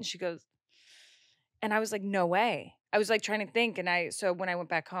pregnant? And she goes, and I was like, no way. I was like trying to think. And so when I went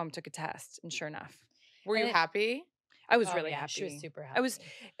back home, took a test, and sure enough. Were you happy? I was really happy. She was super happy.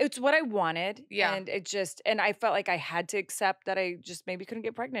 It's what I wanted. Yeah. And I felt like I had to accept that I just maybe couldn't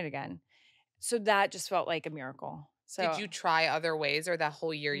get pregnant again. So that just felt like a miracle. So, did you try other ways, or that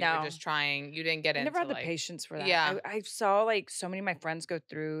whole year you were just trying? You didn't get into. I never had the patience for that. Yeah, I saw like so many of my friends go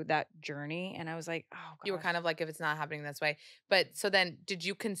through that journey, and I was like, oh, gosh. You were kind of like, if it's not happening this way. But so then, did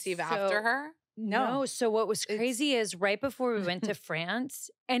you conceive after her? No. So what was crazy is right before we went to France,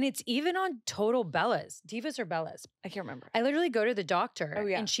 and it's even on Total Bellas, Divas or Bellas. I can't remember. I literally go to the doctor,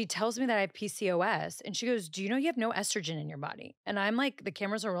 and she tells me that I have PCOS, and she goes, "Do you know you have no estrogen in your body?" And I'm like, the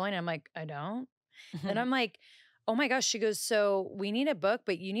cameras are rolling. And I'm like, I don't. And I'm like, oh my gosh. She goes, so we need a book,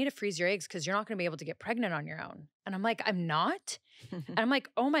 but you need to freeze your eggs because you're not going to be able to get pregnant on your own. And I'm like, I'm not. And I'm like,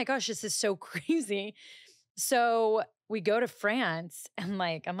 oh my gosh, this is so crazy. So we go to France and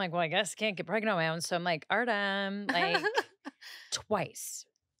like, I'm like, well, I guess I can't get pregnant on my own. So I'm like, Artem, like twice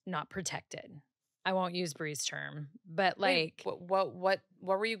not protected. I won't use Brie's term, but like. Wait, what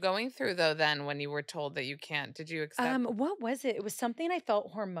were you going through though then when you were told that you can't? Did you accept? What was it? It was something I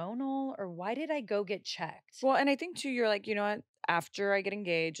felt hormonal, or why did I go get checked? Well, and I think too, you're like, you know what? After I get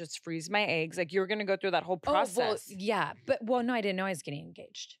engaged, just freeze my eggs. Like, you were going to go through that whole process. Oh, well, yeah. But no, I didn't know I was getting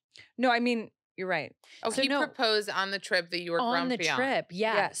engaged. No, I mean, You're right. Oh, so he proposed on the trip that you were on the grumpy on. trip.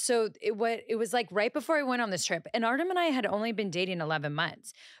 Yeah. Yes. So it was like right before I went on this trip, and Artem and I had only been dating 11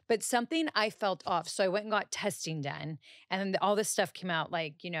 months, but something I felt off. So I went and got testing done, and then all this stuff came out,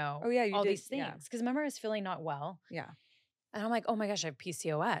 like, you know, all these things. Because remember, I was feeling not well. Yeah. And I'm like, oh my gosh, I have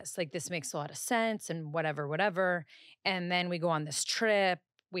PCOS. Like, this makes a lot of sense and whatever. And then we go on this trip.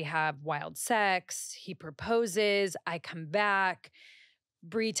 We have wild sex. He proposes. I come back.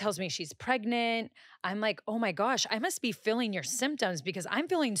 Brie tells me she's pregnant. I'm like, oh my gosh, I must be feeling your symptoms because I'm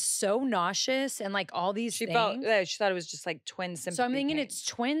feeling so nauseous and like all these things. She thought it was just like twin symptoms. So I'm thinking it's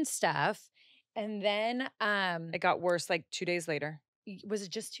twin stuff. And then it got worse like 2 days later. Was it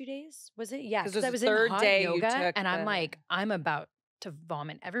just 2 days? Was it? Yeah. Because I was third in hot day yoga and I'm like, I'm about to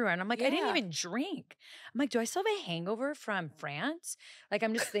vomit everywhere. And I'm like, I didn't even drink. I'm like, do I still have a hangover from France? Like,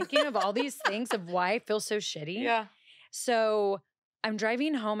 I'm just thinking of all these things of why I feel so shitty. Yeah. So I'm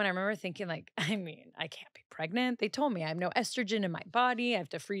driving home and I remember thinking like, I mean, I can't be pregnant. They told me I have no estrogen in my body. I have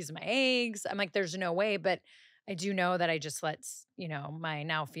to freeze my eggs. I'm like, there's no way. But I do know that I just let, you know, my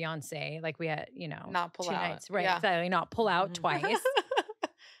now fiance, like we had, you know, not pull 2 out. nights, right? Exactly, not pull out twice.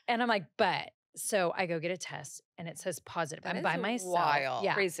 And I'm like, but so I go get a test and it says positive. That I'm by myself. Wild.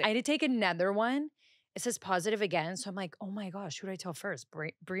 Yeah. Crazy. I had to take another one. It says positive again. So I'm like, oh my gosh, who do I tell first?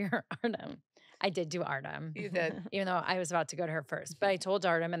 Brie or Artem? I did do Artem. You did. Even though I was about to go to her first. But I told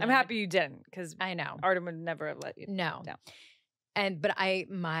Artem. And I'm happy you didn't because I know. Artem would never have let you No. down. But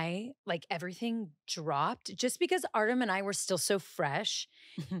like everything dropped just because Artem and I were still so fresh.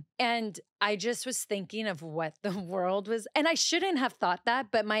 And I just was thinking of what the world was. And I shouldn't have thought that,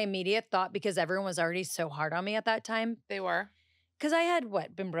 but my immediate thought, because everyone was already so hard on me at that time. They were. Because I had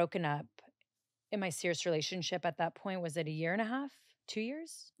been broken up in my serious relationship at that point. Was it a year and a half? 2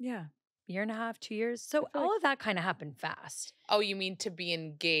 years? Yeah. Year and a half, 2 years. So all of that kind of happened fast. Oh, you mean to be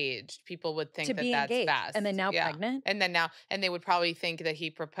engaged? People would think to that be that's engaged. fast. And then now pregnant. And then and they would probably think that he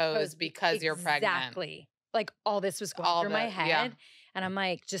proposed because you're pregnant. Exactly. Like all this was going through my head. Yeah. And I'm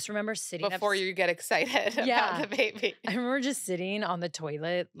like, just remember sitting before you get excited about the baby. I remember just sitting on the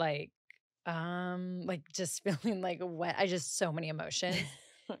toilet, like just feeling like wet. So many emotions.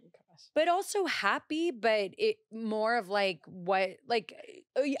 Oh, gosh. But also happy, but it more of like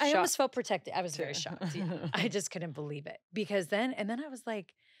I almost felt protected. I was very shocked. Yeah. I just couldn't believe it because then I was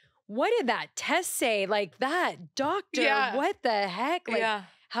like, what did that test say? Like that doctor, what the heck? Like,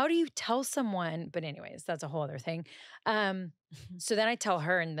 how do you tell someone? But anyways, that's a whole other thing. So then I tell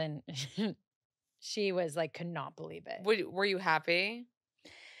her and then she was like, could not believe it. Were you happy?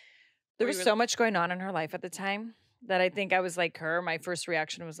 There was so much going on in her life at the time that I think I was like her. My first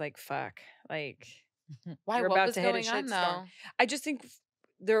reaction was like, fuck. Like, why? What was going on though? I just think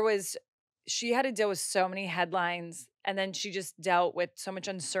she had to deal with so many headlines and then she just dealt with so much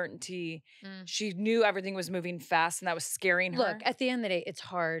uncertainty. She knew everything was moving fast and that was scaring her. Look, at the end of the day, it's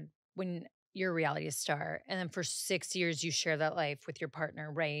hard when you're a reality star and then for 6 years you share that life with your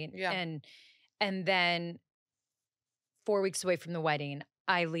partner, right? Yeah. And then 4 weeks away from the wedding,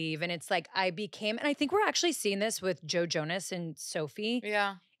 I leave and it's like and I think we're actually seeing this with Joe Jonas and Sophie.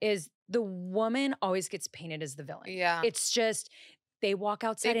 Yeah. Is the woman always gets painted as the villain. Yeah. It's just they walk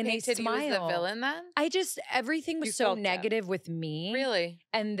outside and they smile. You as the villain then? Everything was so negative with me. Really?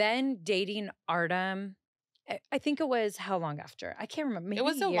 And then dating Artem, I think it was how long after? I can't remember. Maybe it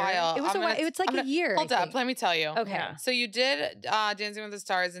was a year. while. It was a while. It was like a year. Hold up. Let me tell you. Okay. Yeah. So you did Dancing with the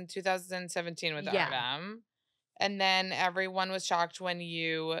Stars in 2017 with Artem. And then everyone was shocked when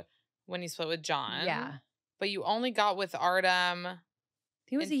you split with John. Yeah. But you only got with Artem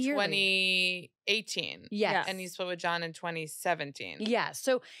it was a year 2018. Yes. And you split with John in 2017. Yeah.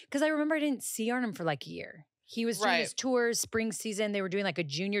 So, because I remember I didn't see Artem for like a year. He was doing his tours, spring season. They were doing like a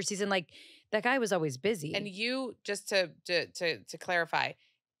junior season. Like that guy was always busy. And you, just to clarify,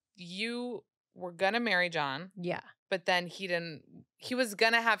 you were going to marry John. Yeah. But then he was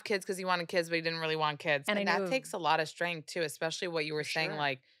going to have kids because he wanted kids, but he didn't really want kids. And that takes a lot of strength too, especially what you were saying,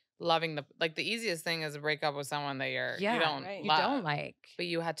 like loving the easiest thing is to break up with someone that you don't like. But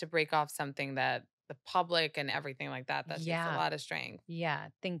you had to break off something that the public and everything like that takes a lot of strength. Yeah,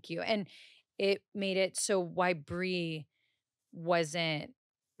 thank you. And it made it so why Brie wasn't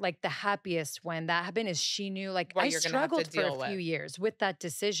like the happiest when that happened is she knew like I struggled for a few years with that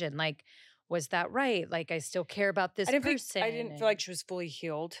decision. Like, was that right? Like, I still care about this person. I didn't feel like she was fully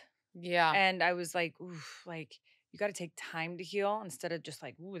healed. Yeah. And I was like, oof, like, you got to take time to heal instead of just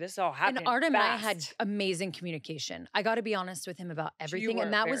like, ooh, this all happened. And Artem and I had amazing communication. I got to be honest with him about everything.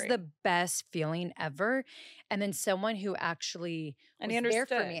 And that was the best feeling ever. And then someone who actually was there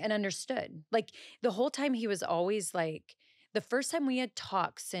for me and understood. Like, the whole time he was always like, The first time we had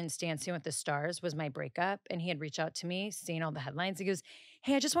talked since Dancing with the Stars was my breakup. And he had reached out to me, seeing all the headlines. He goes,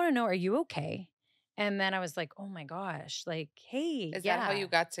 hey, I just want to know, are you okay? And then I was like, oh my gosh, like, hey, Is that how you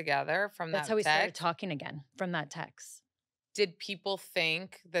got together from That's that how we started text? talking again from that text. Did people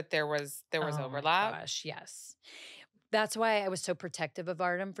think that there was Oh overlap? my gosh, yes. That's why I was so protective of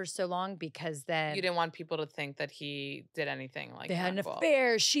Artem for so long, because then You didn't want people to think that he did anything like they that. had an Cool.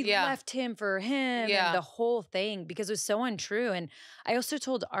 affair. She left him for him and the whole thing, because it was so untrue. And I also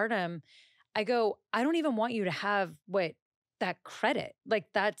told Artem, I go, I don't even want you to have that credit. Like,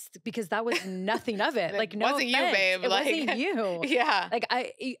 that's because that was nothing of it. Like, no wasn't offense. you, babe. It Like, wasn't you. Yeah. Like,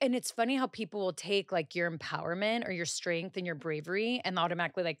 and it's funny how people will take like your empowerment or your strength and your bravery and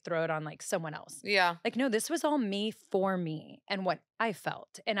automatically like throw it on like someone else. Yeah. Like, no, this was all me for me and what I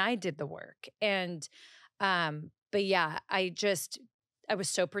felt, and I did the work. And, but yeah, I was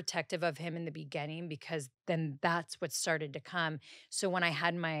so protective of him in the beginning, because then that's what started to come. So when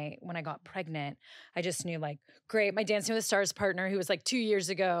I got pregnant, I just knew, like, great, my Dancing with the Stars partner, who was like 2 years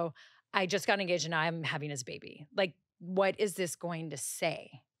ago, I just got engaged and I'm having his baby. Like, what is this going to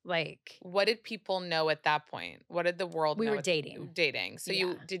say? Like, what did people know at that point? What did the world know? We were dating. Dating. So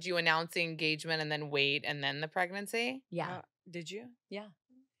did you announce the engagement and then wait and then the pregnancy? Yeah. Did you? Yeah.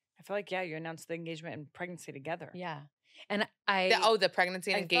 I feel like, you announced the engagement and pregnancy together. Yeah. And the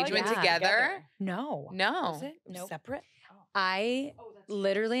pregnancy and engagement together? No. Was it? Nope. Separate? Oh. I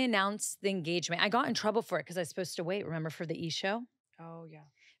literally announced the engagement. I got in trouble for it because I was supposed to wait, remember, for the E! Show? Oh, yeah.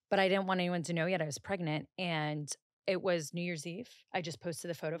 But I didn't want anyone to know yet I was pregnant. And it was New Year's Eve. I just posted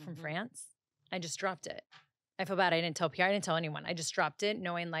the photo from France. I just dropped it. I feel bad. I didn't tell PR. I didn't tell anyone. I just dropped it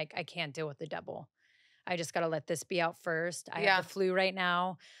knowing, like, I can't deal with the double. I just got to let this be out first. I have the flu right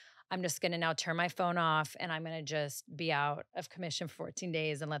now. I'm just going to now turn my phone off, and I'm going to just be out of commission for 14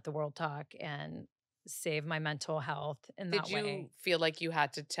 days and let the world talk and save my mental health in that way. Did you feel like you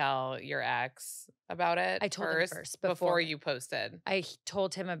had to tell your ex about it? I told him first before you posted. I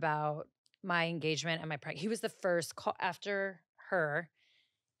told him about my engagement and my pregnancy. He was the first call after her,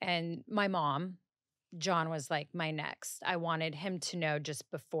 and my mom, John, was like my next. I wanted him to know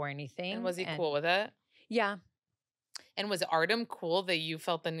just before anything. And was he cool with it? Yeah. And was Artem cool that you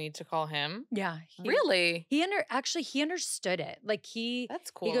felt the need to call him? Yeah. Really? He understood it. Like, that's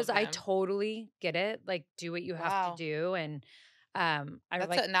cool. He goes, I totally get it. Like, do what you have to do. And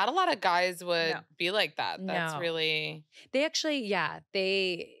not a lot of guys would be like that. That's really. They actually,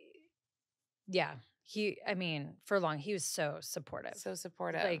 for long, he was so supportive. So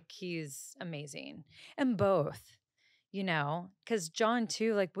supportive. Like, he's amazing. And both, because John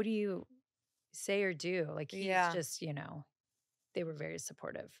too, like, what do you say or do? Like, he's just, they were very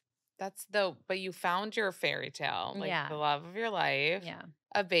supportive. But you found your fairy tale, like the love of your life,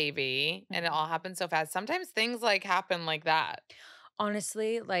 a baby, and it all happened so fast. Sometimes things like happen like that.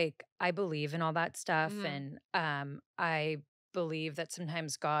 Honestly, like, I believe in all that stuff. And I believe that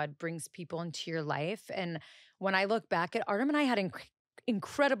sometimes God brings people into your life. And when I look back at Artem and I had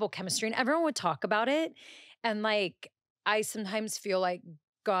incredible chemistry, and everyone would talk about it. And like, I sometimes feel like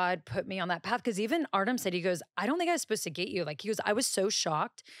God put me on that path, because even Artem said, he goes, I don't think I was supposed to get you. Like, he goes, I was so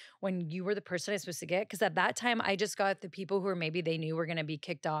shocked when you were the person I was supposed to get, because at that time I just got the people who were maybe they knew were going to be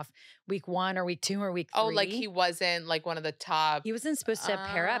kicked off week 1 or week 2 or week 3. Oh, like he wasn't like one of the top. He wasn't supposed to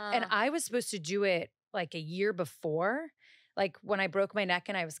pair up, and I was supposed to do it like a year before. Like, when I broke my neck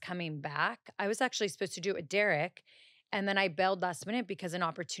and I was coming back, I was actually supposed to do it with Derek. And then I bailed last minute because an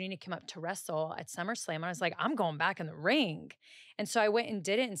opportunity came up to wrestle at SummerSlam. And I was like, I'm going back in the ring. And so I went and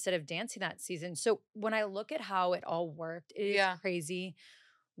did it instead of dancing that season. So when I look at how it all worked, it is crazy.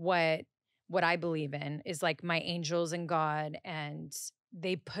 What I believe in is like my angels and God, and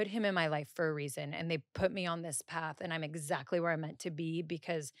they put him in my life for a reason, and they put me on this path, and I'm exactly where I'm meant to be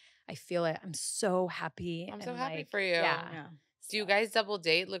because I feel it. I'm so happy. I'm so happy for you. Yeah. Do you guys double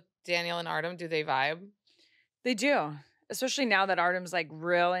date? Look, Daniel and Artem, do they vibe? They do. Especially now that Artem's like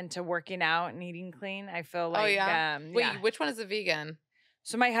real into working out and eating clean. I feel like, Wait, which one is a vegan?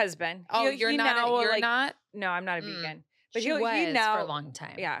 So my husband. Oh, you're not? No, I'm not a vegan. But he was now, for a long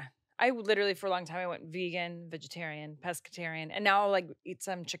time. Yeah. I literally, for a long time, I went vegan, vegetarian, pescatarian, and now I'll like eat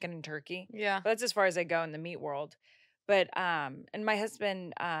some chicken and turkey. Yeah. But that's as far as I go in the meat world. But, and my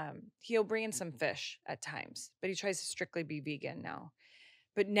husband, he'll bring in some fish at times, but he tries to strictly be vegan now.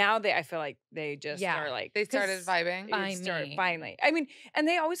 But now I feel like they just are like. They started vibing? Finally. I mean, and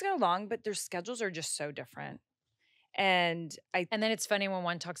they always get along, but their schedules are just so different. And then it's funny when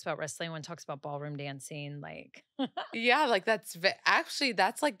one talks about wrestling, one talks about ballroom dancing. Like, yeah, like actually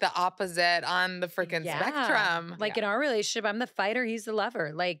that's like the opposite on the freaking spectrum. Like in our relationship, I'm the fighter, he's the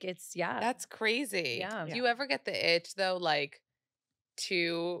lover. Like it's that's crazy. Yeah. Do you ever get the itch though, like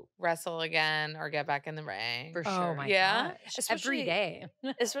to wrestle again or get back in the ring? For sure. Oh my gosh. Especially, every day.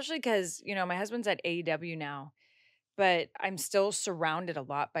 Especially because, you know, my husband's at AEW now, but I'm still surrounded a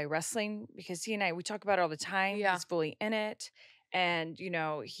lot by wrestling because he and I, we talk about it all the time. Yeah. He's fully in it. And, you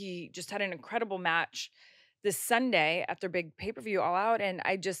know, he just had an incredible match this Sunday at their big pay-per-view All Out. And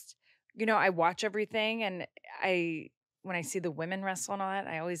I just, you know, I watch everything and when I see the women wrestle and all that,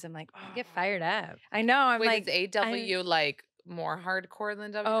 I always am like, oh, I get fired up. I know. I'm Wait, like, is AEW like more hardcore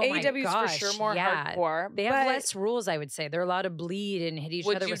than WWE? Oh my AEW is for gosh, sure more hardcore. They have less rules, I would say. They're allowed to bleed and hit each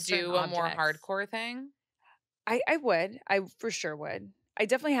other with certain Would you do a more objects. hardcore thing? I would. I for sure would. I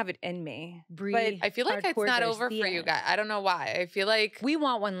definitely have it in me. Brie, but I feel like it's hardcore not over for Garcia. you guys. I don't know why. I feel like We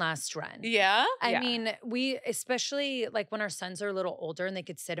want one last run. yeah. I mean, we, especially like when our sons are a little older and they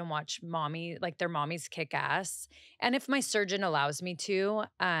could sit and watch mommy, like their mommies kick ass. And if my surgeon allows me to,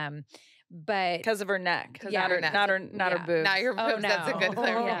 but because of her neck, Yeah, not her boobs. Not your boobs. Oh, no. That's a good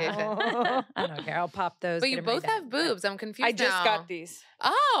clarification. Yeah. I don't care. I'll pop those. But get you 'em both redone. have boobs. I'm confused. I just now. got these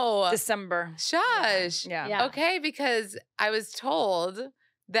Oh, December. shush. Yeah. Okay, because I was told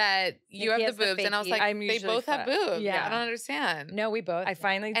that you Nikki have has the the boobs, and I was fakey. like, I'm they usually both have fat. boobs. Yeah. I don't understand. No, we both. I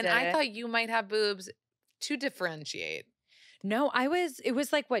finally And did I it. thought you might have boobs to differentiate. No, it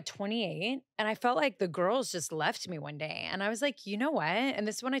was like what, 28? And I felt like the girls just left me one day. And I was like, you know what? And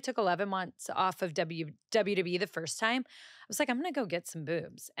this is when I took 11 months off of WWE the first time. I was like, I'm going to go get some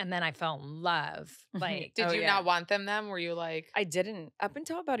boobs. And then I fell in love. Like, Did Oh, you yeah. not want them then? Were you like, I didn't up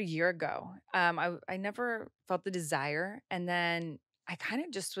until about a year ago. I never felt the desire, and then I kind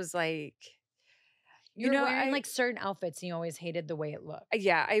of just was like, you're wearing like certain outfits and you always hated the way it looked.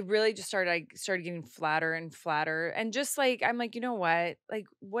 yeah, I really just started. I started getting flatter and flatter, and just like I'm like, you know what? Like,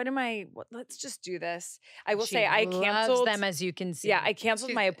 what am I? Let's just do this. I will She say I loves canceled them, as you can see. Yeah, I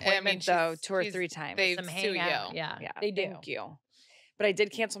canceled my appointment though 2 or she's- 3 times. they Some sue hangout. you. Yeah, Yeah, they do. Thank you. But I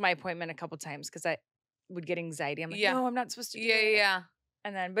did cancel my appointment a couple times because I would get anxiety. I'm like, Yeah. no, I'm not supposed to do Yeah, it. yeah.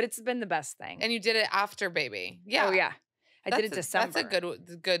 And then, but it's been the best thing. And you did it after baby. Yeah. Oh yeah, I did it That's December.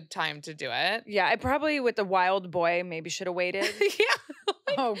 a good time to do it. Yeah, I probably with the wild boy maybe should have waited. yeah.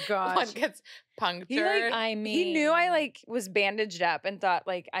 Oh One gosh. gets punctured. He, like, I mean, He knew I like was bandaged up and thought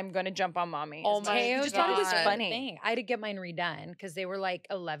like I'm gonna jump on mommy. Oh It's my like- he Teo just thought it was God. funny. I had to get mine redone because they were like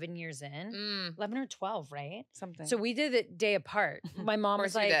 11 years in. Mm, 11 or 12, right? Something. So we did it day apart. My mom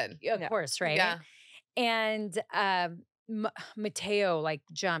course was you like, did. "Yeah, of Yeah. course, right?" Yeah. And Mateo like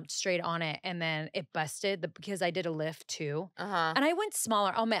jumped straight on it, and then it busted because I did a lift too, Uh-huh. and I went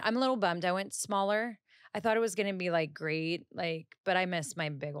smaller. Oh man, I'm a little bummed. I went smaller. I thought it was gonna be like great, like, but I missed my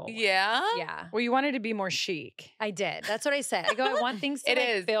big old one. Yeah. Yeah. Well, you wanted to be more chic. I did. That's what I said. I go, I want things to It like,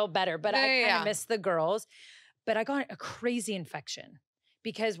 is. feel better, but I Yeah, kind of yeah. missed the girls. But I got a crazy infection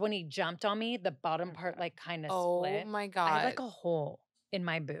because when he jumped on me, the bottom part like kind of Oh split. my I God. had like a hole in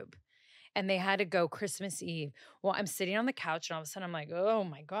my boob. And they had to go Christmas Eve. Well, I'm sitting on the couch and all of a sudden I'm like, oh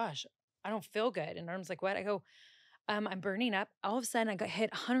my gosh, I don't feel good. And Arm's like, what? I go, I'm burning up. All of a sudden I got hit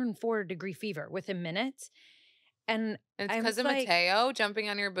 104-degree fever within minutes. And And it's I because was of like- Mateo jumping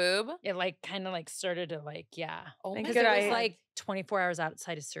on your boob. it like kind of like started to like, yeah. Oh Thank my Because God it I was had- like 24 hours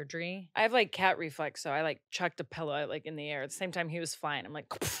outside of surgery. I have like cat reflex, so I like chucked a pillow like in the air. At the same time he was flying, I'm like,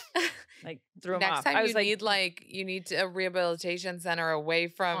 like threw him Next off. time I was you need a rehabilitation center away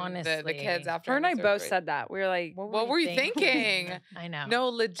from the Honestly. kids after her and I any both surgery. said that. We were like, What were you thinking? I know. No,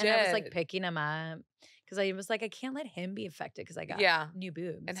 legit. And I was like picking him up because I was like, I can't let him be affected because I got Yeah. new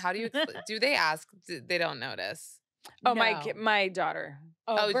boobs. And how do you do they ask? They don't notice. oh No. my daughter,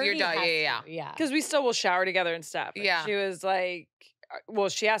 Oh, your Bernie daughter, has yeah, to, yeah. because we still will shower together and stuff. And Yeah. she was like, well,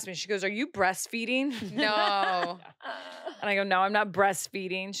 she asked me. She goes, "Are you breastfeeding?" No. And I go, "No, I'm not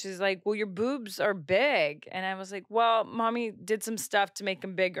breastfeeding." She's like, "Well, your boobs are big." And I was like, "Well, mommy did some stuff to make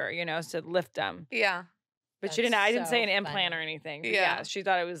them bigger, you know, to lift them." Yeah. But she That's didn't. I didn't say so an implant funny. or anything. But Yeah. yeah, she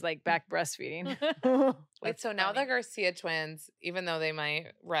thought it was like back breastfeeding. Wait, That's so now the funny. Garcia twins, even though they might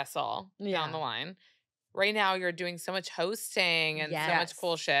wrestle down Yeah. the line, right now you're doing so much hosting and so much Yes.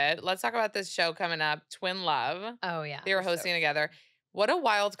 cool shit. Let's talk about this show coming up, Twin Love. Oh yeah. They were so hosting together. What a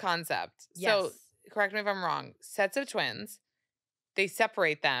wild concept. So Yes. correct me if I'm wrong. Sets of twins, they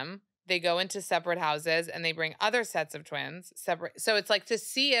separate them. They go into separate houses and they bring other sets of twins separate. So it's like to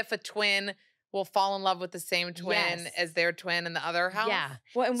see if a twin will fall in love with the same twin Yes. as their twin in the other house. Yeah.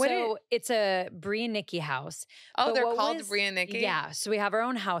 Well, and what So it's a Brie and Nikki house. Oh, But they're what called was- Brie and Nikki? Yeah. So we have our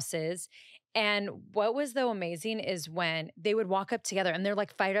own houses. And what was though amazing is when they would walk up together and they're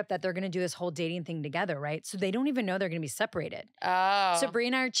like fired up that they're going to do this whole dating thing together, right? So they don't even know they're going to be separated. Oh. So Brie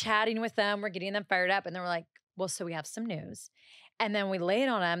and I are chatting with them. We're getting them fired up. And then we're like, well, so we have some news. And then we laid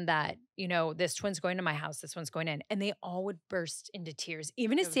on them that, you know, this twin's going to my house, this one's going in. And they all would burst into tears.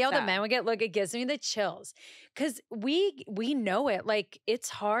 Even to see how the men would get, look, it gives me the chills. Because we know it. Like, it's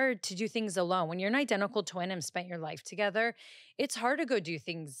hard to do things alone. When you're an identical twin and spent your life together, it's hard to go do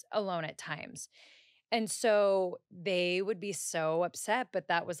things alone at times. And so they would be so upset, but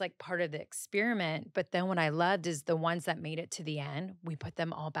that was like part of the experiment. But then what I loved is the ones that made it to the end, we put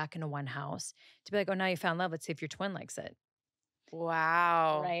them all back into one house to be like, oh, now you found love. Let's see if your twin likes it.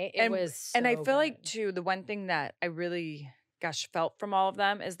 Wow. Right. It was so and I feel good. like too, the one thing that I really felt from all of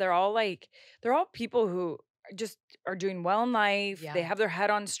them is they're all people who just are doing well in life. Yeah. They have their head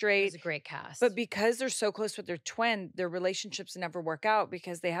on It straight. was a great cast. But because they're so close with their twin, their relationships never work out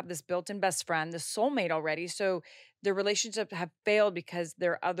because they have this built-in best friend, the soulmate already. So their relationships have failed because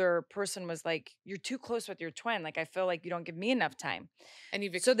their other person was like, you're too close with your twin. Like, I feel like you don't give me enough time. And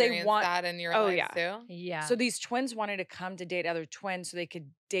you've So they experienced want- that in your Oh, life yeah. too? Yeah. So these twins wanted to come to date other twins so they could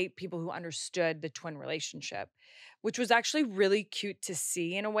date people who understood the twin relationship, which was actually really cute to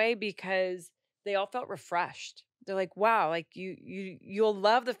see in a way because they all felt refreshed. They're like, wow, like you'll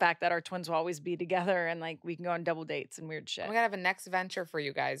love the fact that our twins will always be together and like we can go on double dates and weird shit. We gotta have a next venture for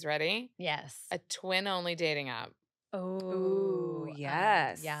you guys. Ready? Yes. A twin only dating app. Ooh,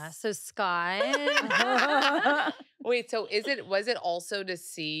 yes. Yeah. So Scott. Wait, so was it also to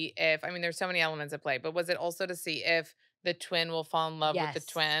see if, I mean, there's so many elements at play, but was it also to see if the twin will fall in love with the Yes.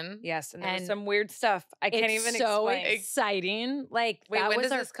 twin? Yes, and there's And some weird stuff. I can't It's even so explain. exciting. Like, Wait, that when was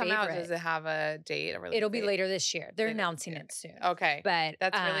does our this come out? favorite. Does it have a date? A release It'll be date? later this year. They're Later this announcing year. it soon. Okay. But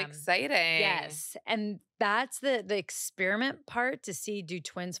That's really exciting. Yes. And that's the experiment part, to see, do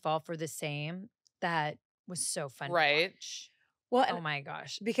twins fall for the same? That was so fun to Right. watch. Well, Oh and my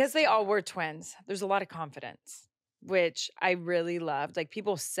gosh. because they all were twins, there's a lot of confidence, which I really loved. Like,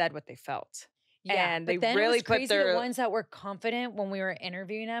 people said what they felt. Yeah, and but they then it really was put crazy, their- the ones that were confident when we were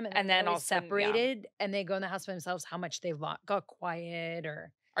interviewing them, and then all all of a sudden, yeah. separated, and they go in the house by themselves, how much they got quiet,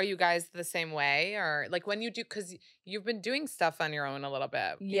 or Are you guys the same way? Or like when you do, because you've been doing stuff on your own a little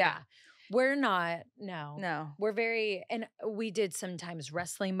bit. yeah. We're not. No. No. We're very, and we did sometimes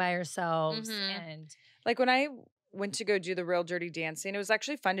wrestling by ourselves, Mhm. and Like, when I went to go do the Real Dirty Dancing, it was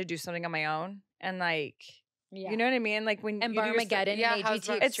actually fun to do something on my own. And like, yeah. you know what I mean? Like, when And you do your stuff- Barmageddon Yeah, and how's AGT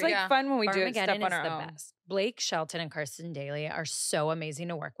Bar- it's Extreme. like Yeah. fun when we do stuff Barmageddon on is our the own. best. Blake Shelton and Carson Daly are so amazing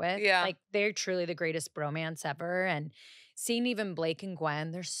to work with. Yeah. Like, they're truly the greatest bromance ever. And seeing even Blake and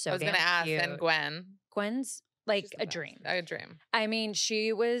Gwen, they're so I was damn gonna ask, cute. and Gwen, Gwen's like She's the a best. dream. a dream. I mean,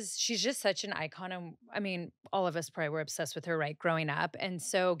 she's just such an icon. And I mean, all of us probably were obsessed with her, right, growing up. And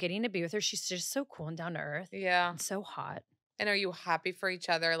so getting to be with her, she's just so cool and down to earth Yeah. and so hot. And are you happy for each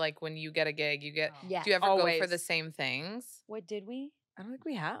other? Like when you get a gig, you get. Yeah. Do you ever go for Always. the same things? What did we? I don't think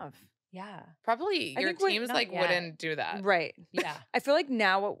we have. Yeah. Probably I your think we- teams not like yet. wouldn't do that. Right. Yeah. I feel like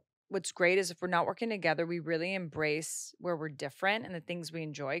now what's great is if we're not working together, we really embrace where we're different and the things we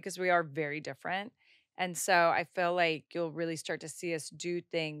enjoy, because we are very different. And so I feel like you'll really start to see us do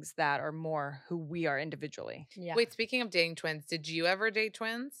things that are more who we are individually. Yeah. Wait, speaking of dating twins, did you ever date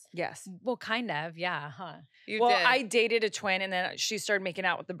twins? Yes. Well, kind of. Yeah. Huh. You Well, did. I dated a twin and then she started making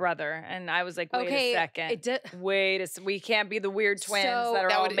out with the brother. And I was like, wait Okay, a second. it did. We can't be the weird twins So that are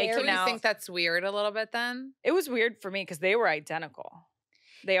that all would make making you out. think that's weird a little bit. Then It was weird for me because they were identical.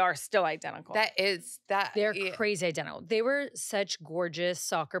 They are still identical. that is that They're yeah. crazy identical. They were such gorgeous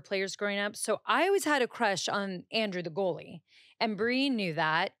soccer players growing up. So I always had a crush on Andrew, the goalie. And Brie knew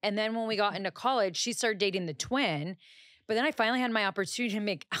that. And then when we got into college, she started dating the twin. But then I finally had my opportunity to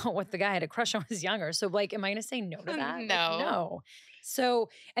make out with the guy I had a crush on when I was younger. So, like, am I going to say no to that? Like, No. no. So,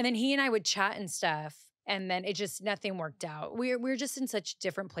 and then he and I would chat and stuff. And then nothing worked out. We were just in such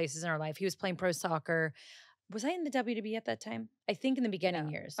different places in our life. He was playing pro soccer. Was I in the WWE at that time? I think in the beginning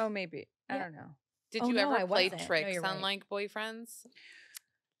No. years. Oh, maybe. I Yeah. don't know. Did Oh, you no, ever I play wasn't. No, tricks you're on right. like boyfriends?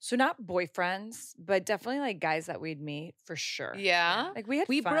 So not boyfriends, but definitely like guys that we'd meet for sure. Yeah. Like we had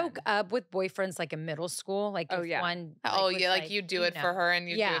We fun. broke up with boyfriends like in middle school. Like, Oh, if yeah. one. Oh was, yeah, like you do it for her and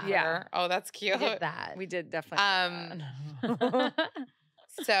you do it for Yeah. her. Oh, that's cute. We did that. We did definitely. do that.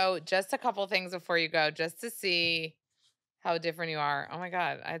 So just a couple things before you go, just to see how different you are. Oh my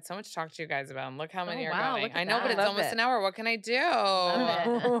God. I had so much to talk to you guys about. And look how many are wow, going. I know, but it's almost an hour. What can I do?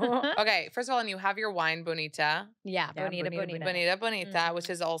 Okay. First of all, and you have your wine bonita. Yeah, bonita. Bonita, which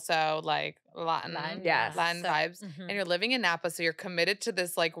is also like Latin vibes. And you're living in Napa, so you're committed to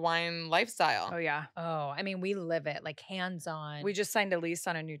this like wine lifestyle. Oh, yeah. Oh, I mean, we live it like hands-on. We just signed a lease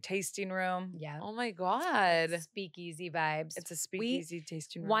on a new tasting room. Yeah. Oh my God. Speakeasy vibes. It's a speakeasy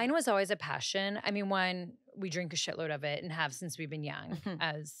tasting room. Wine was always a passion. I mean, we drink a shitload of it and have since we've been young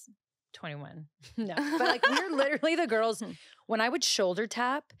as 21. No, but like we're literally the girls. When I would shoulder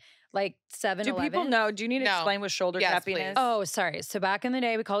tap, like 7-Eleven. Do people know? Do you need to explain what shoulder tapping is? Oh, sorry. So back in the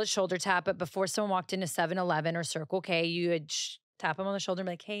day, we called it shoulder tap. But before someone walked into 7-Eleven or Circle K, you would tap them on the shoulder and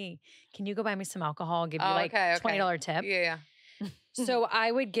be like, hey, can you go buy me some alcohol? I'll give you like $20 tip. Yeah. So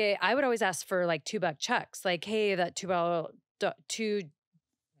I would always ask for like $2 chucks. Like, hey, that $2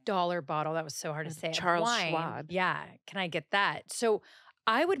 bottle, that was so hard to say. Charles wine. Schwab. Yeah. Can I get that? So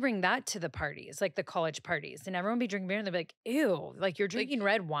I would bring that to the parties, like the college parties, and everyone would be drinking beer and they'd be like, ew, like you're drinking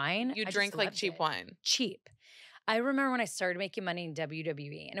red wine. You drink like cheap wine. Cheap. I remember when I started making money in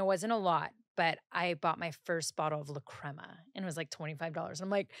WWE, and it wasn't a lot, but I bought my first bottle of La Crema and it was like $25.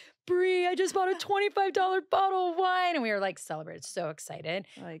 I'm like, Brie, I just bought a $25 bottle of wine. And we were like celebrated, so excited.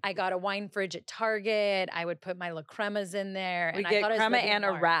 I got a wine fridge at Target. I would put my La Cremas in there. We get crema and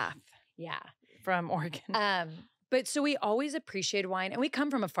a wrath. Yeah. From Oregon. But so we always appreciated wine, and we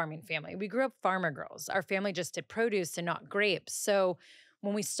come from a farming family. We grew up farmer girls. Our family just did produce and not grapes. So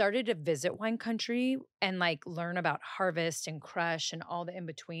when we started to visit wine country and like learn about harvest and crush and all the in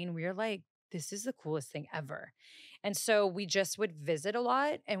between, we were like, this is the coolest thing ever. And so we just would visit a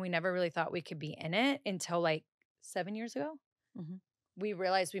lot, and we never really thought we could be in it until like 7 years ago. We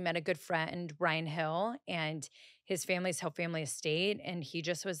realized we met a good friend, Ryan Hill, and his family's Hill Family Estate. And he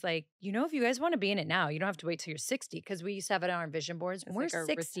just was like, you know, if you guys want to be in it now, you don't have to wait till you're 60. Because we used to have it on our vision boards. When we're like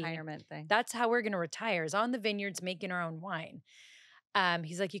 60, retirement thing. That's how we're going to retire, is on the vineyards making our own wine.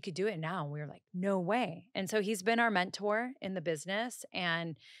 He's like, you could do it now. And we were like, no way. And so he's been our mentor in the business,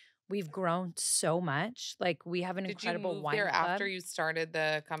 and we've grown so much. Like we have an incredible wine there club. after you started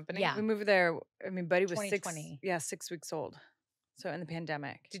the company? Yeah. We moved there. I mean, Buddy was 2020. 6 weeks old. So in the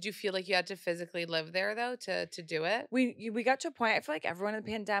pandemic. Did you feel like you had to physically live there though to do it? We got to a point, I feel like everyone in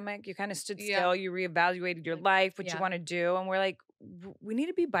the pandemic, you kind of stood still, you reevaluated your life, what you want to do. And we're like, we need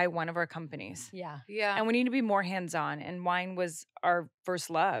to be by one of our companies. Yeah. Yeah. And we need to be more hands-on. And wine was our first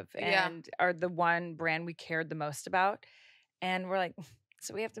love and are the one brand we cared the most about. And we're like,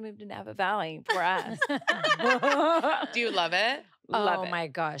 so we have to move to Napa Valley for us. Do you love it? Oh my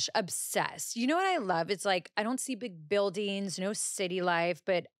gosh, obsessed. You know what I love? It's like, I don't see big buildings, no city life,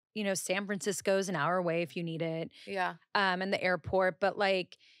 but you know, San Francisco's an hour away if you need it. Yeah. And the airport, but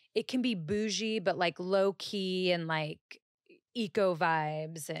like it can be bougie, but like low key and like eco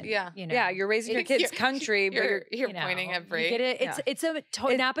vibes and you know. Yeah, you're raising your kids country, but you're you know, pointing at Brie. You get it? It's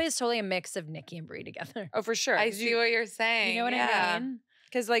Napa is totally a mix of Nikki and Brie together. Oh, for sure. I see what you're saying. You know what I mean?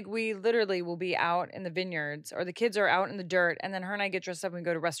 Because like we literally will be out in the vineyards or the kids are out in the dirt and then her and I get dressed up and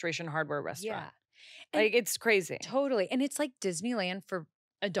go to Restoration Hardware restaurant. Yeah. Like it's crazy. Totally. And it's like Disneyland for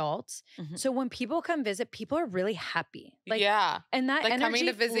adults. So when people come visit, people are really happy. Like, and that like energy coming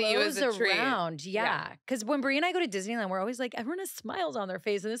to visit you is a treat. Around. Yeah. Because when Brie and I go to Disneyland, we're always like, everyone has smiles on their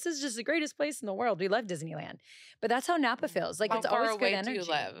face. And this is just the greatest place in the world. We love Disneyland. But that's how Napa feels. Like it's always good energy. How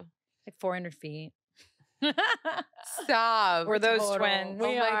far away do you live? Like 400 feet. Stop. We're those twins.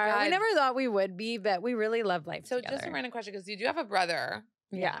 We are. We never thought we would be, but we really love life so together. Just a random question, because you do have a brother.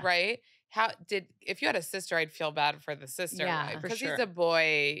 Yeah. Right? If you had a sister, I'd feel bad for the sister. Yeah, because he's a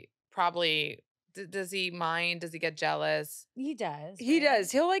boy, probably, does he mind? Does he get jealous? He does. He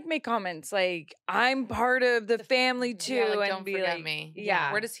does. He'll like make comments like, I'm part of the family too. Yeah, like, and don't be forget like, me.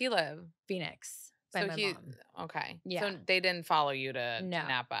 Yeah. Where does he live? Phoenix. By my mom. Okay. Yeah. So they didn't follow you to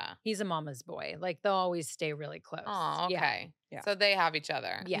Napa. He's a mama's boy. Like they'll always stay really close. Oh, okay. Yeah. So they have each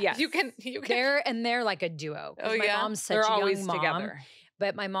other. Yeah. Yes. You can. They're like a duo. Oh, my mom's such They're a always young mom, together.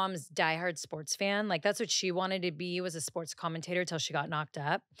 But my mom's diehard sports fan. Like that's what she wanted to be, was a sports commentator till she got knocked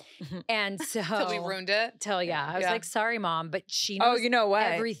up. And so till we ruined it. I was like, sorry, Mom, but she knows you know what?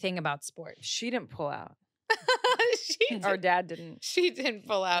 everything about sports. She didn't pull out. Our dad didn't. She didn't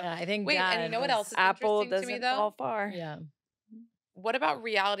pull out. Yeah, I think. Wait, and you know what else is Apple interesting to me doesn't though? fall far. Yeah. What about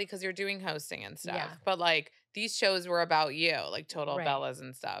reality? Because you're doing hosting and stuff. Yeah. But like these shows were about you, like Total Right. Bellas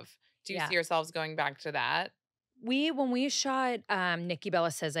and stuff. Do you Yeah. see yourselves going back to that? When we shot Nikki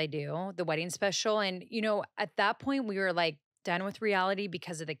Bella Says I Do, the wedding special, and you know, at that point we were like done with reality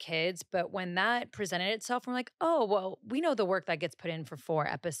because of the kids. But when that presented itself, we're like, oh, well, we know the work that gets put in for 4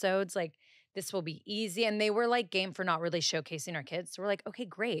 episodes. Like This will be easy. And they were like game for not really showcasing our kids. So we're like, okay,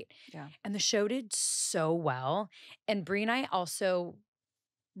 great. Yeah. And the show did so well. And Brie and I also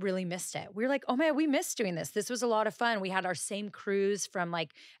really missed it. We were like, oh man, we missed doing this. This was a lot of fun. We had our same crews from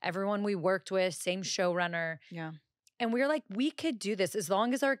like everyone we worked with, same showrunner. Yeah. And we were like, we could do this as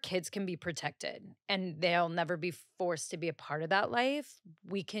long as our kids can be protected and they'll never be forced to be a part of that life.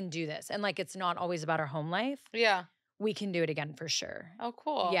 We can do this. And like, it's not always about our home life. Yeah. We can do it again for sure. Oh,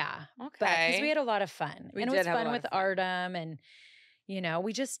 cool. Yeah. Okay. Because we had a lot of fun. We and it did was have a fun lot with of fun. Artem and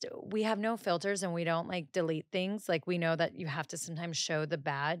we have no filters and we don't like delete things. Like we know that you have to sometimes show the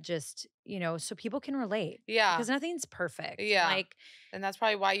bad just, so people can relate. Yeah. Because nothing's perfect. Yeah. Like, and that's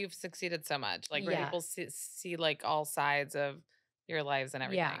probably why you've succeeded so much. Like Yeah. people see like all sides of your lives and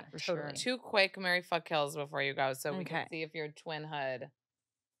everything. yeah, For totally. Two quick Marry Fuck Kills before you go, so we can Okay. see if you're twin hood,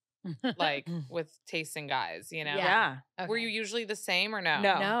 like with tasting guys. Yeah. Were you usually the same or no?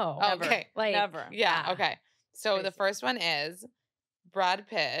 No. No. Oh, Never. okay. Like, Never. Yeah. Yeah. Okay. So the Crazy. first one is Brad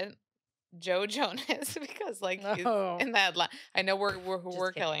Pitt, Joe Jonas, because like he's No. in that. I know we're Just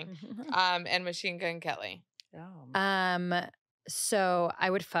we're kidding. killing. And Machine Gun Kelly. Oh. So I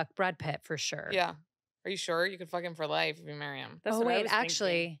would fuck Brad Pitt for sure. Yeah. Are you sure you could fuck him for life if you marry him? That's Oh what I wait, was thinking.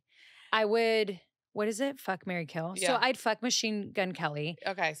 actually, I would. What is it? Fuck, marry, kill. So Yeah. I'd fuck Machine Gun Kelly,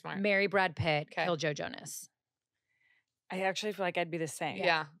 Okay, smart. marry Brad Pitt, 'Kay. kill Joe Jonas. I actually feel like I'd be the same.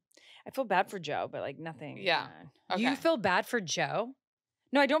 Yeah. I feel bad for Joe, but like nothing. Yeah. Okay. You feel bad for Joe?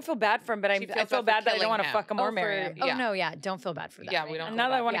 No, I don't feel bad for him, but She I feels feel bad for bad that I killing don't want to him. fuck him or Oh, marry for- him. Yeah. Oh no, yeah. Don't feel bad for that. Yeah, right we don't now. And now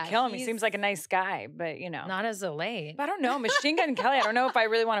that I want to Yeah, kill him, he he's seems like a nice guy, but Not as a late. But I don't know. Machine Gun Kelly, I don't know if I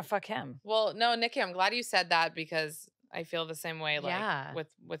really want to fuck him. Well, no, Nikki, I'm glad you said that because I feel the same way. Like Yeah. with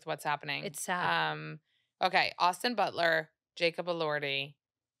what's happening. It's sad. Okay, Austin Butler, Jacob Elordi,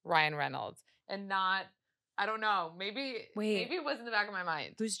 Ryan Reynolds, and not. I don't know. Maybe Wait. it was in the back of my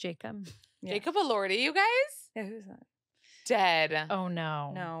mind. Who's Jacob? Yeah. Jacob Elordi, you guys Yeah, who's that? dead Oh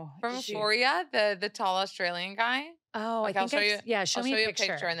no. No. from She- Euphoria, the tall Australian guy. Oh, Okay, I I'll think show you. yeah. Show I'll me show a you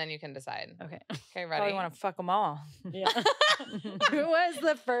picture. and then you can decide. Okay. Okay, ready? Probably want to fuck them all. Yeah. Who was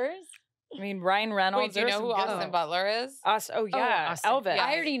the first? I mean, Ryan Reynolds. Wait, do you there know were who some good Austin ones. Butler is? Oh yeah, Austin. Elvis.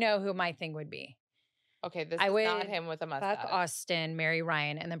 I already know who my thing would be. Okay, this I is would not him with a mustache. Fuck Austin, marry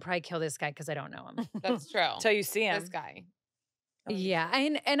Ryan, and then probably kill this guy because I don't know him. That's true. Till you see him. This guy. Yeah,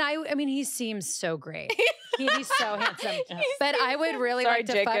 and I mean he seems so great. He'd be so handsome. But I would really Sorry, like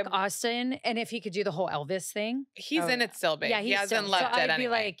to Jacob. fuck Austin, and if he could do the whole Elvis thing, He's Oh, in yeah. it still, babe. yeah, he he's hasn't still, left so it I'd be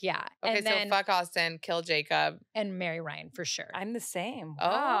anyway. like, yeah, Okay, and so then fuck Austin, kill Jacob. and marry Ryan for sure. I'm the same. Oh,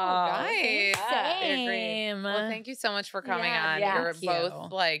 Wow. nice. I agree. Same. Well, thank you so much for coming Yeah, on. yeah, You're thank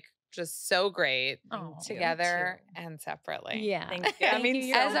both you. like just so great Oh, together and separately. Yeah. Thank you. That means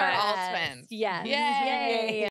you so As are much. all guys. twins. Yes. Yay. Yay.